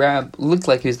Rudolph looked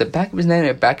like it was the back of his neck and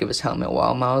the back of his helmet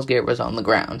while Myles Garrett was on the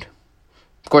ground.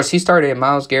 Of course, he started it.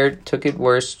 Myles Garrett took it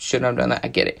worse. Shouldn't have done that. I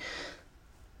get it.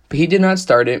 But he did not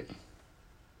start it.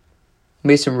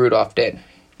 Mason Rudolph did.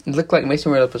 It looked like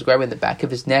Mason Rudolph was grabbing the back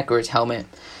of his neck or his helmet.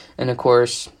 And, of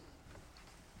course,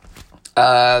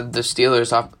 the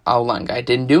Steelers outline guy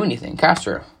didn't do anything.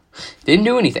 Castro didn't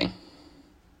do anything.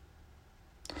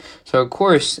 So, of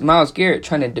course, Myles Garrett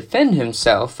trying to defend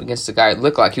himself against the guy it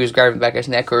looked like he was grabbing the back of his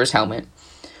neck or his helmet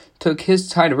took his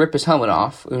tie to rip his helmet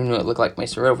off, even though it looked like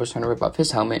Mason Rudolph was trying to rip off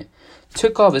his helmet,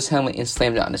 took off his helmet and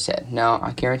slammed it on his head. Now,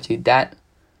 I guarantee that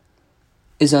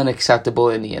is unacceptable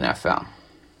in the NFL.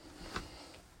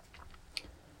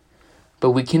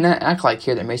 But we cannot act like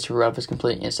here that Mason Rudolph is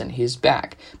completely innocent. He's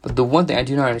back. But the one thing I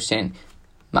do not understand,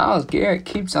 Myles Garrett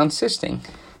keeps insisting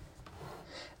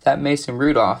that Mason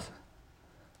Rudolph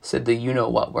said the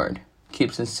you-know-what word.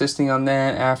 Keeps insisting on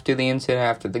that after the incident,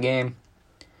 after the game.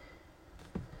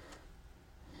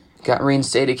 Got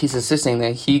reinstated, keeps insisting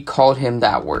that he called him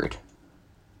that word.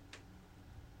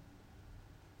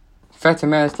 Fact of the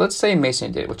matter is, let's say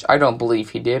Mason did, which I don't believe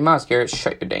he did. Myles Garrett,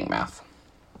 shut your dang mouth.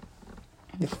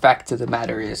 The fact of the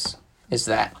matter is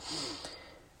that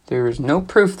there is no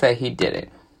proof that he did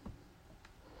it.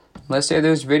 Let's say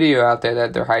there's video out there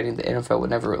that they're hiding, the NFL would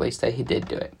never release that he did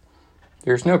do it.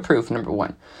 There's no proof, number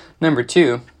one. Number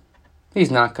two,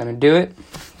 he's not going to do it,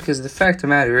 because the fact of the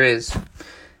matter is,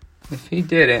 if he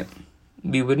did it,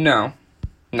 we would know.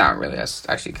 Not really, that's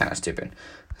actually kind of stupid.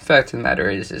 The fact of the matter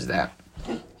is that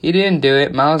he didn't do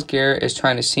it. Myles Garrett is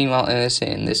trying to seem all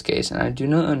innocent in this case, and I do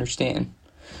not understand.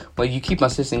 Well, you keep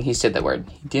insisting he said the word.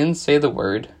 He didn't say the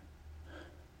word.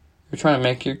 You're trying to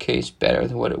make your case better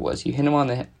than what it was. You hit him on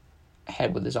the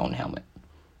head with his own helmet.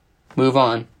 Move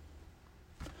on.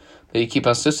 But you keep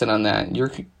insisting on that. You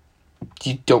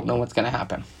don't know what's going to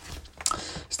happen.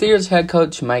 Steelers head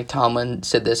coach Mike Tomlin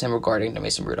said this in regarding to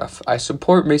Mason Rudolph. I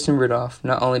support Mason Rudolph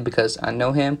not only because I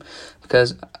know him,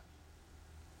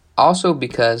 also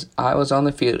because I was on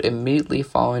the field immediately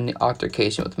following the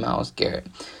altercation with Myles Garrett.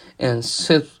 And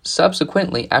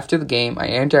subsequently, after the game, I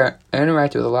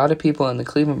interacted with a lot of people in the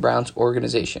Cleveland Browns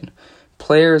organization,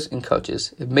 players and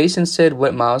coaches. If Mason said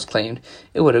what Myles claimed,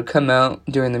 it would have come out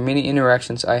during the many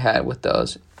interactions I had with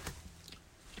those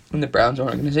in the Browns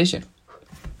organization.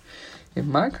 In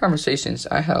my conversations,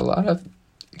 I had a lot of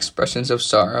expressions of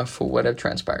sorrow for what had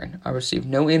transpired. I received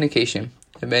no indication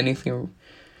of anything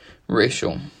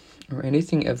racial or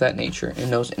anything of that nature in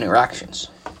those interactions.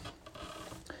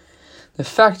 The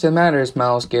fact of the matter is,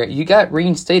 Myles Garrett, you got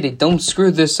reinstated. Don't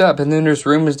screw this up. And then there's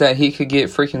rumors that he could get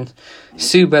freaking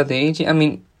sued by the agent. I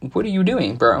mean, what are you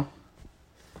doing, bro?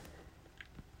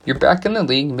 You're back in the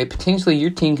league. Maybe potentially your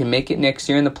team can make it next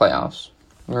year in the playoffs.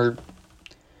 Or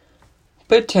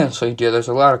potentially, dude. There's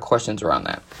a lot of questions around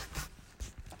that.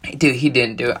 Dude, he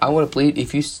didn't do it. I would have believed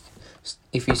if you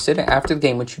said it after the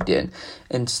game, which you did,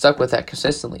 and stuck with that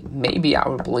consistently, maybe I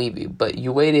would believe you. But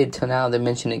you waited till now to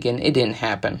mention it again. It didn't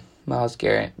happen. Myles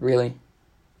Garrett, really?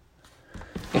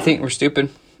 You think we're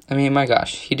stupid? I mean, my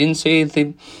gosh. He didn't say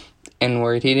the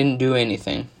N-word. He didn't do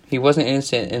anything. He wasn't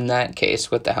innocent in that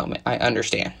case with the helmet. I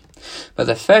understand. But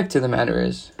the fact of the matter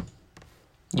is,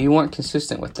 you weren't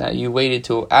consistent with that. You waited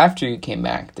till after you came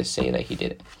back to say that he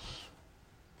did it.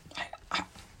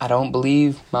 I don't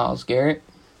believe Myles Garrett.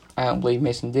 I don't believe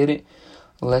Mason did it.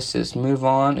 Let's just move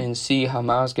on and see how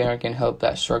Myles Garrett can help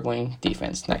that struggling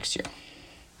defense next year.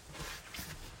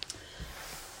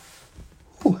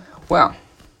 Well,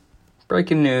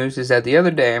 breaking news is that the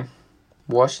other day,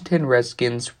 Washington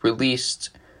Redskins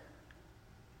released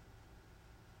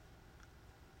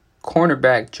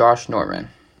cornerback Josh Norman,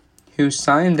 who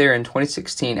signed there in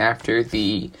 2016 after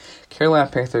the Carolina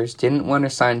Panthers didn't want to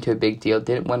sign to a big deal,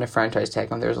 didn't want to franchise tag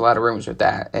him. There was a lot of rumors with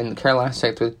that. And Carolina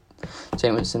signed with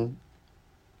Jamison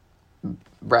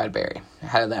Bradbury.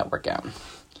 How did that work out?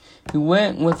 He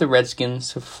went with the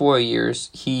Redskins for 4 years.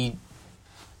 He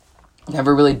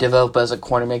never really developed as a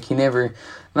cornerback. He never,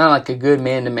 not like a good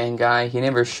man-to-man guy. He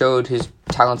never showed his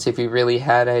talents if he really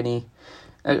had any.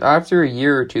 After a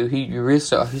year or two, he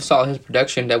saw his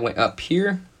production that went up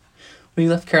here when he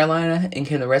left Carolina and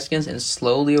came to the Redskins, and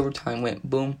slowly over time went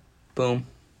boom, boom,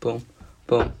 boom,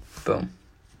 boom, boom.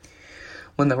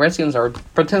 When the Redskins are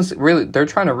potentially they're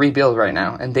trying to rebuild right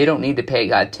now, and they don't need to pay a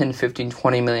guy $10, $15,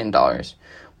 $20 million. When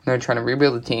they're trying to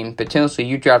rebuild the team, potentially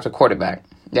you draft a quarterback.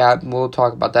 Yeah, we'll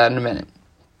talk about that in a minute.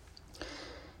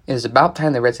 It is about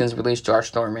time the Redskins released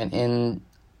Josh Norman, and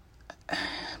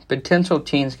potential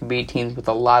teams can be teams with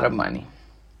a lot of money.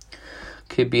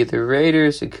 Could be the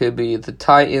Raiders, it could be the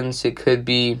Titans, it could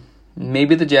be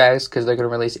maybe the Jags, because they're going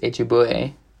to release AJ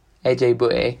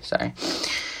Bouye, sorry.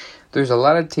 There's a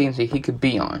lot of teams that he could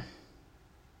be on.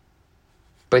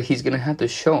 But he's going to have to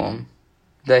show them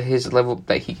that his level,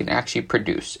 that he can actually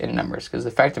produce in numbers. Because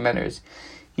the fact of the matter is,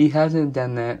 he hasn't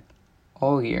done that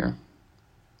all year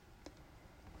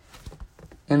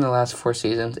in the last 4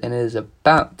 seasons, and it is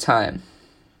about time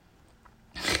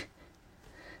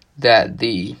that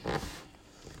the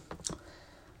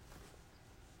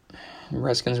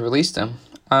Redskins released him.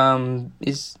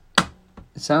 It's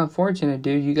unfortunate,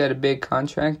 dude. You got a big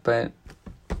contract, but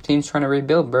team's trying to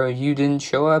rebuild, bro. You didn't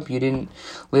show up. You didn't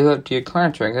live up to your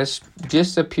contract. That's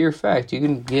just a pure fact. You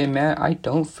can get mad. I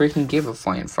don't freaking give a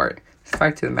flying fart. The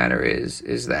fact of the matter is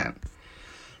that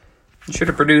you should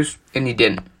have produced and you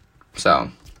didn't.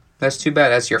 So that's too bad.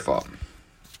 That's your fault.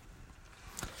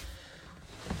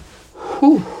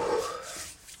 Whew.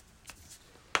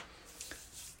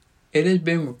 It has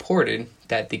been reported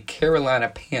that the Carolina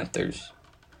Panthers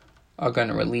are going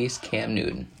to release Cam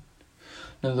Newton.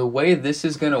 Now, the way this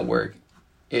is going to work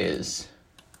is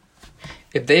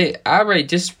if they outright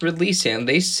just release him,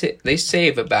 they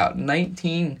save about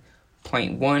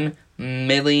 $19.1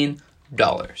 million.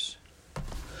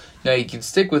 Now, you can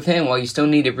stick with him while you still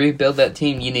need to rebuild that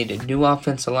team. You need a new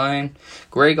offensive line.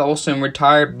 Greg Olsen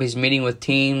retired. He's meeting with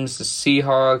teams, the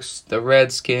Seahawks, the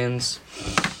Redskins.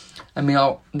 I mean,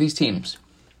 all these teams.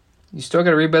 You still got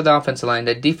to rebuild the offensive line.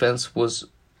 That defense was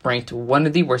ranked one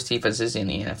of the worst defenses in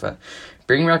the NFL.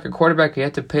 Bring back a quarterback, you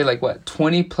have to pay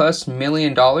 $20+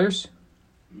 million.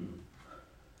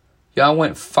 Y'all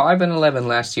went 5-11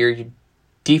 last year. Your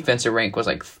defensive rank was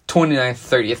 29th,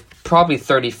 30th, probably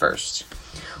 31st.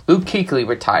 Luke Kuechly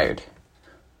retired.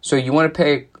 So you want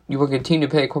to continue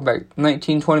to pay a quarterback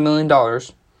 $19-20 million when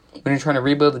you're trying to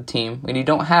rebuild the team and you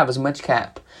don't have as much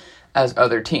cap as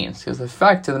other teams. Because the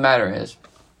fact of the matter is,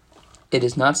 it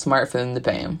is not smart for them to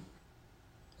pay him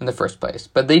in the first place.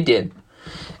 But they did.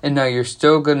 And now you're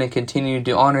still going to continue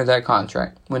to honor that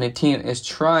contract when a team is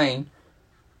trying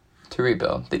to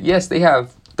rebuild. Yes, they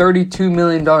have $32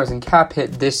 million in cap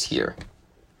hit this year.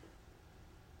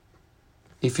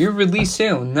 If you release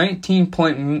him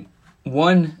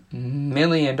 $19.1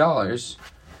 million,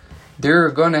 they're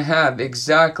going to have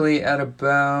exactly at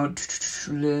about,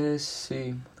 let's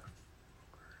see,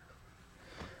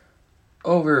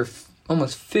 over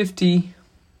 $50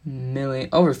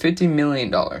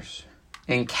 million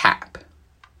in cap.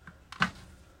 So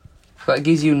that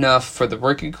gives you enough for the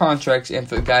rookie contracts and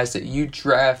for the guys that you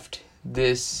draft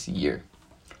this year.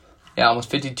 Yeah, almost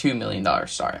 $52 million,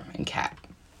 in cap.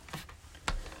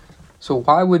 So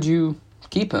why would you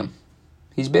keep him?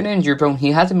 He's been injury prone.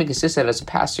 He hasn't been consistent as a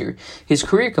passer. His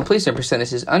career completion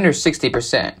percentage is under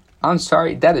 60%. I'm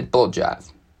sorry, that is bull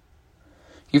jive.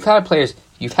 You've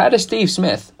had a Steve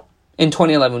Smith in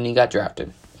 2011 when he got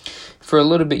drafted. For a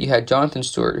little bit, you had Jonathan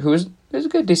Stewart, who was a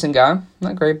good, decent guy.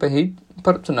 Not great, but he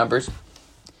put up some numbers.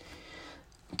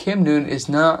 Cam Newton is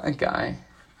not a guy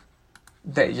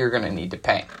that you're going to need to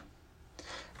pay.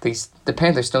 The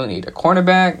Panthers still need a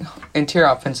cornerback, interior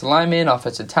offensive lineman,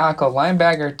 offensive tackle,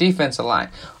 linebacker, defensive line.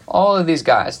 All of these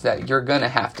guys that you're going to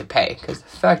have to pay. Because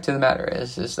the fact of the matter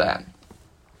is that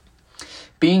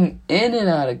being in and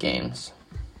out of games,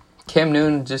 Cam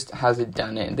Newton just hasn't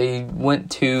done it. They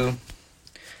went to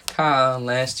Kyle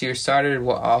last year, started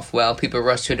off well. People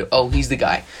rushed to he's the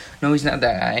guy. No, he's not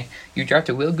that guy. You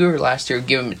drafted Will Greer last year,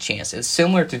 give him a chance. It's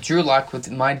similar to Drew Lock with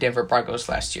my Denver Broncos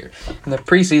last year. In the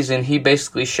preseason, he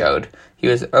basically showed he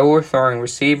was overthrowing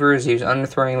receivers, he was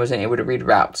underthrowing, he wasn't able to read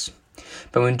routes.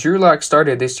 But when Drew Lock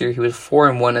started this year, he was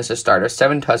 4-1 as a starter,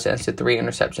 7 touchdowns to 3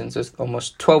 interceptions, with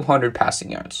almost 1,200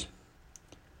 passing yards.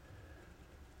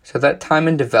 So that time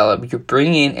and develop, you're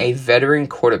bringing in a veteran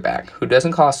quarterback who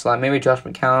doesn't cost a lot. Maybe Josh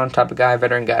McCown type of guy,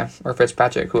 veteran guy, or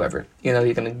Fitzpatrick, whoever. He's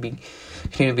going to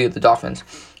continue to be with the Dolphins.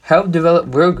 Help develop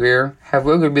Will Greer. Have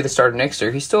Will Greer be the starter next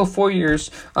year. He's still 4 years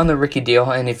on the rookie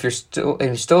deal, and if you're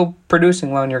still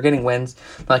producing well and you're getting wins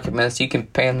like a minute, you can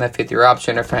pay him that 5th-year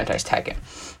option or franchise tag him.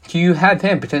 You have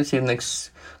him potentially in the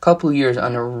next couple of years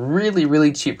on a really,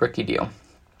 really cheap rookie deal.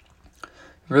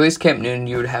 Release Cam Newton,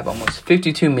 you would have almost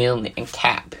 $52 million in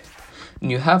cap. And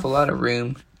you have a lot of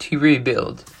room to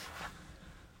rebuild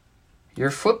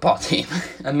your football team.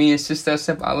 I mean, it's just that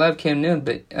simple. I love Cam Newton,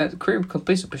 but career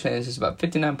completion percentage is about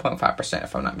 59.5%,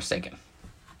 if I'm not mistaken.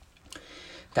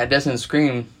 That doesn't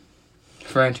scream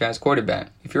franchise quarterback.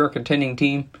 If you're a contending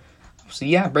team, so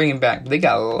yeah, bring him back. But they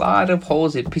got a lot of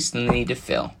holes and pieces they need to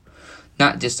fill,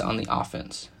 not just on the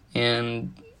offense.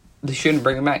 And they shouldn't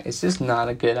bring him back. It's just not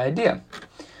a good idea.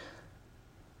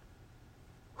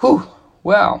 Whew.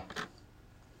 Well,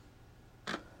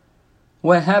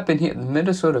 what happened here? The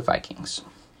Minnesota Vikings.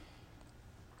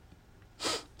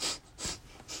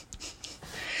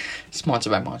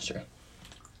 Sponsored by Monster.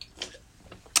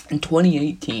 In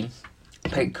 2018,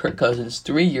 paid Kirk Cousins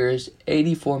 3 years,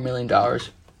 $84 million.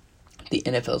 The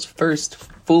NFL's first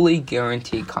fully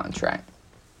guaranteed contract.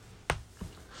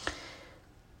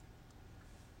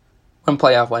 One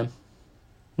playoff win.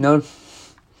 No,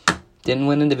 didn't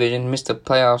win the division. Missed the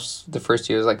playoffs the first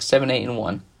year. It was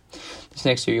 7-8-1. This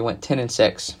next year, you went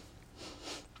 10-6.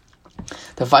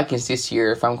 The Vikings this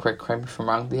year, if I'm correct me if I'm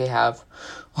wrong, they have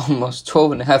almost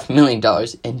 $12.5 million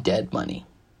in dead money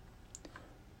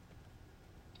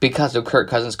because of Kirk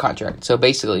Cousins' contract. So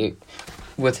basically,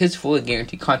 with his fully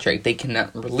guaranteed contract, they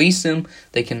cannot release him,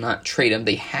 they cannot trade him,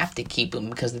 they have to keep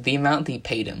him because of the amount they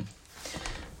paid him.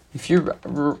 If you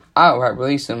outright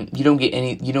release him, you don't get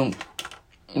any,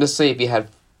 let's say if you had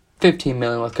 $15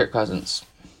 million with Kirk Cousins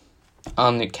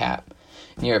on the cap,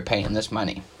 and you're paying this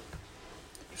money.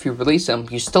 If you release him,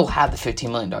 you still have the $15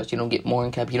 million. You don't get more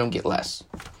in cap, you don't get less.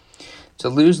 It's a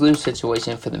lose-lose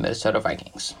situation for the Minnesota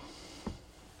Vikings.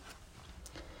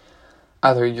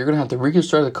 Either you're going to have to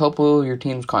reconstruct a couple of your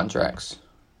team's contracts,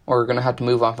 or you're going to have to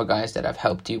move on for guys that have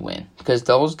helped you win. Because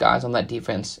those guys on that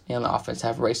defense and the offense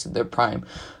have wasted their prime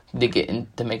to get in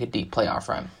to make a deep playoff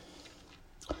run.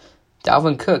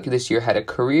 Dalvin Cook this year had a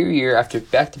career year after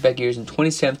back-to-back years in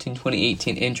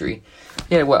 2017-2018 injury.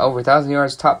 He had, over 1,000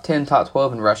 yards, top 10, top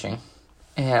 12 in rushing,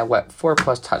 and had,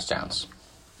 4+ touchdowns.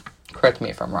 Correct me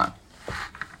if I'm wrong.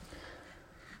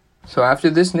 So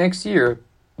after this next year,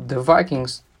 the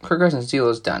Vikings, Kirk Cousins' deal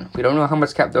is done. We don't know how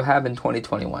much cap they'll have in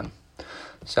 2021.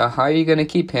 So how are you going to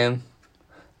keep him?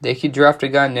 They could draft a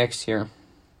guy next year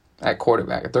at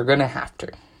quarterback. They're going to have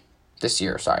to. This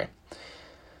year, sorry.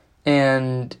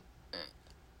 And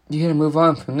you got to move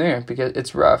on from there because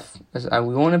it's rough.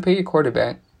 We want to pay your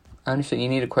quarterback. I understand you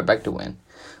need a quarterback to win.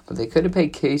 But they could have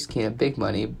paid Case Keenum big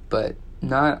money, but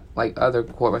not like other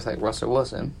quarterbacks like Russell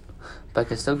Wilson. But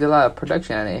can still get a lot of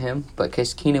production out of him. But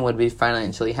Case Keenum would be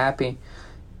financially happy.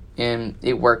 And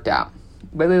it worked out.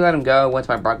 But they let him go. Went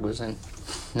to my Broncos, and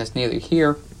that's neither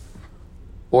here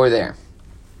or there.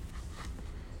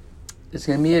 It's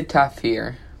going to be a tough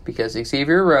year because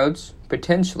Xavier Rhodes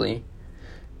potentially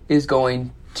is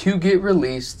going to get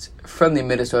released from the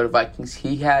Minnesota Vikings.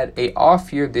 He had a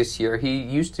off year this year. He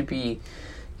used to be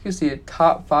a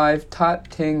top 5, top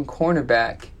 10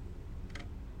 cornerback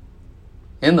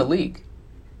in the league.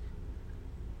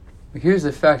 But here's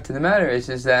the fact of the matter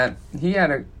is that he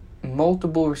had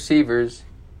multiple receivers.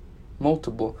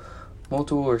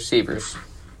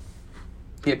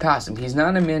 He had passed him. He's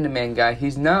not a man-to-man guy.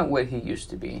 He's not what he used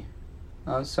to be.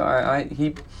 I'm sorry.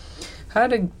 He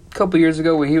had a couple years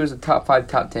ago where he was a top 5,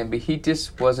 top 10, but he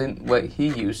just wasn't what he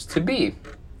used to be.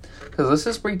 Because let's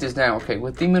just break this down, okay,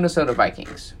 with the Minnesota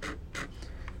Vikings.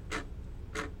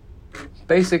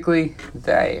 Basically,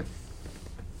 they're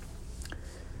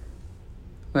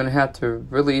going to have to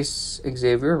release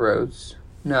Xavier Rhodes.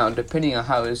 Now, depending on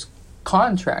how his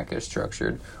contract is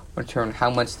structured, will determine how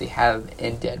much they have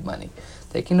in dead money.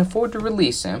 They can afford to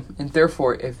release him, and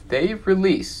therefore, if they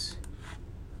release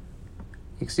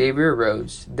Xavier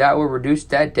Rhodes, that will reduce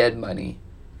that dead money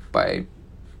by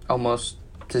almost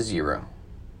to zero.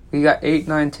 We got $8,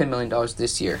 $9, $10 million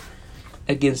this year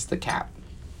against the cap.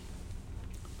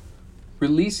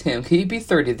 Release him. He'd be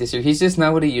 30 this year. He's just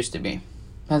not what he used to be.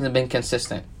 Hasn't been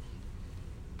consistent.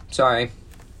 Sorry.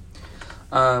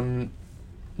 Then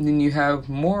you have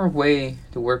more way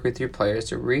to work with your players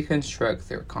to reconstruct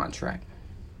their contract.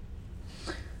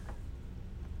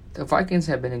 The Vikings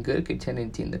have been a good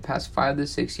contending team the past 5 to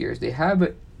 6 years. They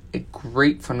have a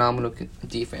great, phenomenal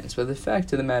defense. But the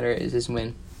fact of the matter is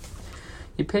when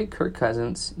you pay Kirk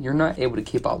Cousins, you're not able to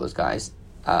keep all those guys.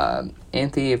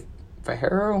 Anthony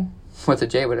Fajero, with a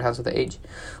J, but it has with the H,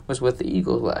 was with the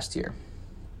Eagles last year.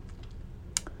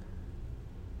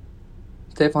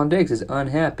 Stephon Diggs is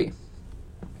unhappy.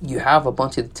 You have a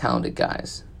bunch of talented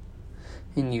guys,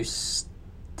 and you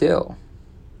still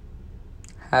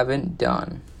haven't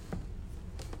done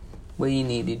what you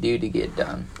need to do to get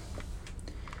done.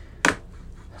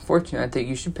 Fortunately, I think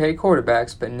you should pay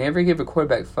quarterbacks, but never give a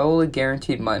quarterback fully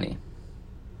guaranteed money.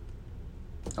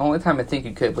 Only time I think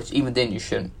you could, which even then you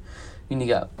shouldn't. You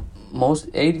got most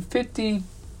 80, 50,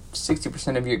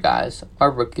 60% of your guys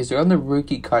are rookies. They're on the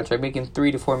rookie contract, making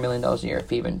 $3 to $4 million a year,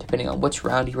 if even, depending on which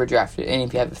round you were drafted, and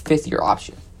if you have a 5th-year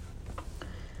option.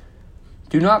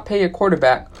 Do not pay a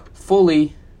quarterback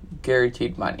fully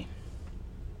guaranteed money.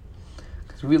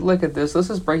 Because we look at this, let's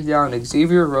just break down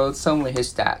Xavier Rhodes, some of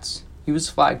his stats. He was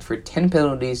flagged for 10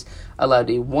 penalties, allowed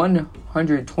a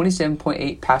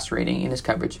 127.8 pass rating in his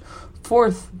coverage,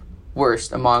 4th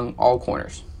worst among all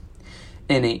corners,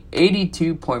 and a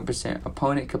 82%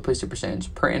 opponent completion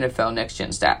percentage per NFL Next Gen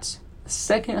Stats, the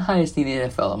 2nd highest in the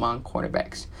NFL among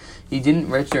cornerbacks. He didn't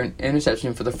register an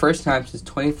interception for the first time since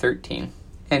 2013,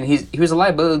 and he was a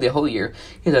liability the whole year.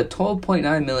 He had a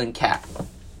 $12.9 million cap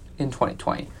in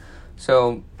 2020.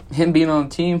 So him being on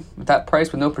the team with that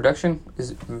price with no production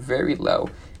is very low.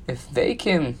 If they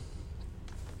can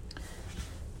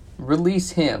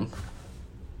release him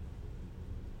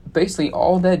basically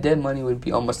all that dead money would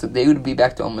be they would be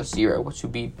back to almost zero, which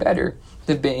would be better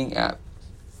than being at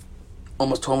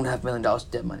almost $12.5 million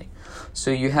dead money.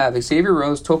 So you have Xavier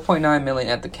Rhodes, $12.9 million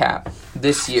at the cap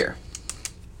this year.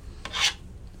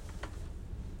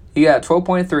 You got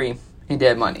 $12.3 in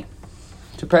dead money.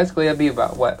 So practically that'd be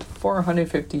about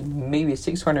 $450,000, maybe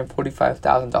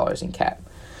 $645,000 in cap,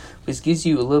 which gives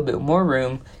you a little bit more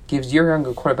room, gives your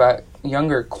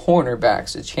younger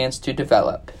cornerbacks a chance to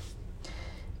develop,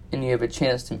 and you have a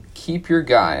chance to keep your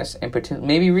guys and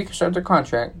maybe reconstruct their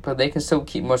contract, but they can still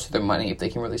keep most of their money if they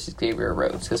can release Xavier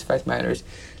Rhodes. Because the fact matters,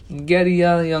 you get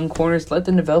young corners, let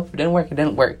them develop. If it didn't work, it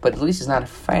didn't work. But at least it's not a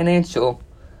financial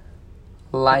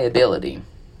liability.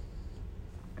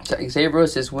 So Xavier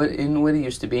Rhodes is what he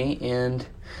used to be, and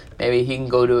maybe he can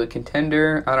go to a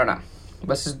contender. I don't know.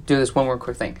 Let's just do this one more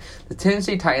quick thing. The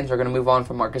Tennessee Titans are going to move on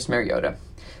from Marcus Mariota.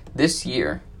 This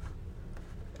year,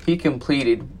 he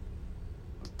completed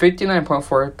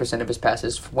 59.4% of his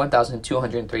passes for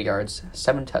 1,203 yards,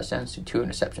 7 touchdowns to 2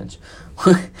 interceptions,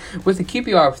 with a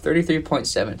QBR of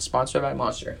 33.7, sponsored by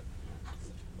Monster.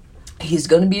 He's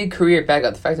going to be a career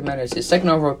backup. The fact of the matter is his second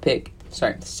overall pick,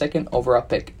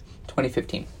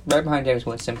 2015, right behind James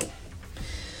Winston.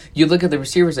 You look at the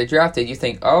receivers they drafted, you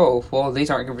think, oh, well, these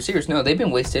aren't good receivers. No, they've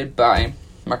been wasted by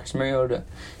Marcus Mariota.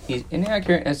 He's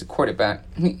inaccurate as a quarterback.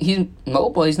 He's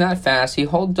mobile. He's not fast. He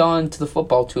holds on to the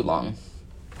football too long,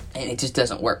 and it just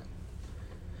doesn't work.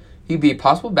 He'd be a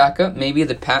possible backup. Maybe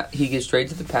he gets straight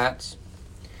to the Pats.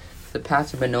 The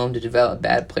Pats have been known to develop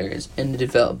bad players and to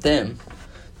develop them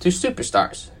to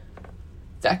superstars.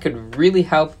 That could really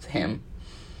help him.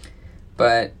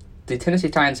 But the Tennessee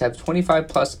Titans have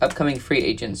 25-plus upcoming free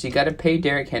agents. You got to pay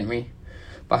Derrick Henry.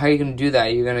 But how are you going to do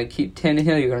that? You're going to keep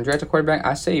Tannehill. You're going to draft a quarterback.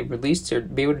 I say release or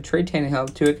be able to trade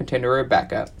Tannehill to a contender or a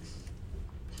backup.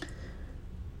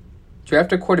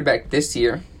 Draft a quarterback this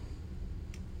year.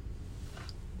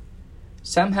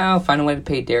 Somehow find a way to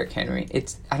pay Derrick Henry.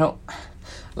 I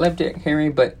love Derrick Henry,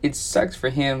 but it sucks for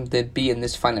him to be in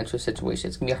this financial situation.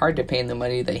 It's going to be hard to pay him the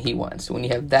money that he wants when you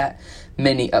have that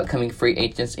many upcoming free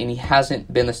agents and he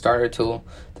hasn't been the starter till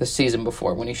the season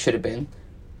before when he should have been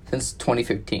since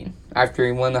 2015. After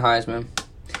he won the Heisman,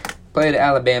 played at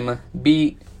Alabama,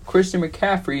 beat Christian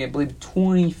McCaffrey, I believe,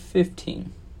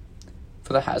 2015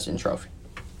 for the Heisman Trophy.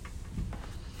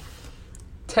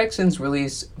 Texans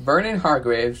release Vernon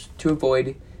Hargreaves to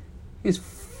avoid his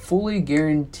fully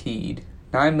guaranteed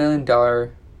 $9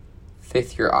 million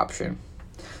fifth-year option.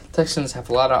 Texans have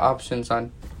a lot of options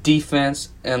on defense,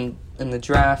 and in the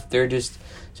draft,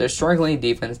 they're struggling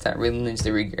defense that really needs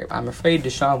to regroup. I'm afraid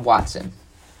Deshaun Watson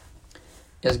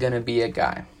is going to be a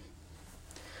guy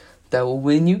that will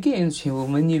win you games. He will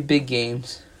win you big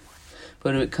games,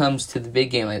 but when it comes to the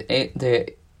big game, like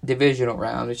the divisional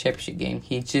round, the championship game,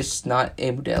 he's just not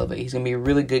able to elevate. He's going to be a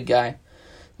really good guy,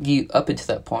 get you up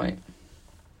until that point,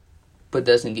 but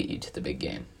doesn't get you to the big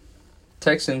game.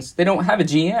 Texans, they don't have a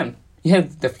GM. You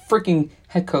have the freaking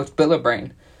head coach, Bill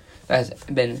O'Brien, that has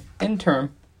been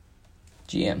interim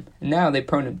GM. And now they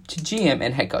promote him to GM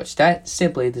and head coach. That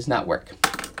simply does not work.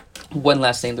 One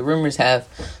last thing. The rumors have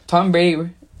Tom Brady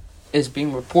is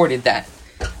being reported that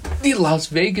the Las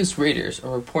Vegas Raiders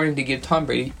are reporting to give Tom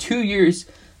Brady 2 years,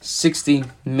 $60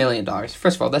 million.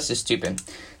 First of all, that's just stupid.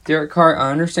 Derek Carr,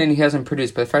 I understand he hasn't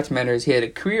produced, but the fact of the matter is he had a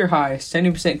career-high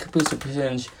 70% completion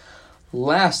percentage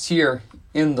last year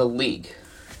in the league.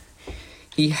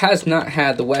 He has not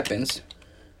had the weapons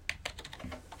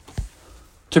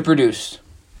to produce.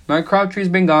 Mike Crabtree's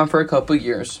been gone for a couple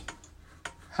years.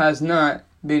 Has not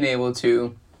been able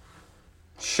to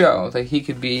show that he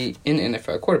could be an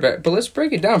NFL quarterback. But let's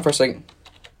break it down for a second.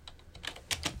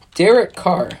 Derek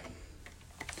Carr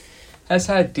has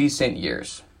had decent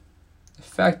years. The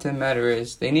fact of the matter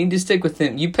is, they need to stick with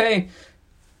him. You pay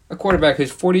a quarterback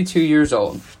who's 42 years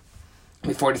old,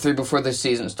 be 43 before the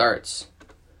season starts.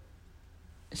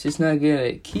 It's just not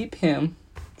good. Keep him,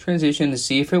 transition to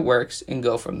see if it works, and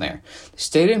go from there. The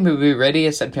stadium will be ready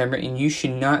in September, and you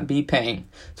should not be paying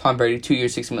Tom Brady 2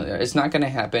 years, $60 million. It's not going to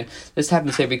happen. This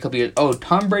happens every couple years. Oh,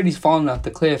 Tom Brady's falling off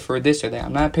the cliff for this or that.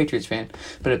 I'm not a Patriots fan,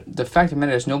 but the fact of the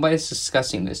matter is nobody's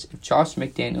discussing this. If Josh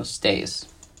McDaniels stays,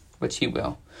 which he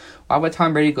will, why would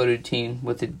Tom Brady go to a team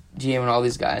with the GM and all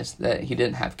these guys that he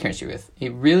didn't have chemistry with?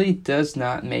 It really does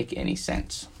not make any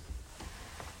sense.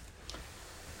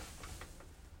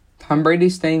 Tom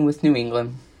Brady's staying with New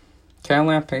England.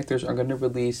 Carolina Panthers are going to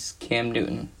release Cam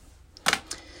Newton.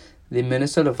 The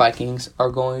Minnesota Vikings are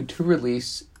going to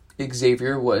release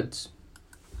Xavier Woods.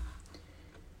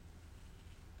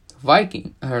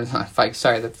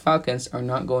 The Falcons are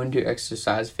not going to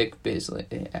exercise Vic Beasley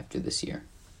after this year.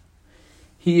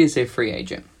 He is a free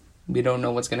agent. We don't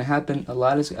know what's going to happen. A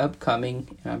lot is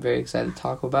upcoming, and I'm very excited to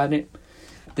talk about it.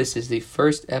 This is the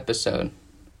first episode.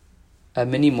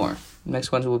 Many more.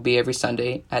 Next ones will be every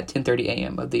Sunday at 10:30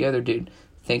 a.m. of The Other Dude.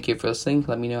 Thank you for listening.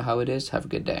 Let me know how it is. Have a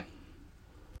good day.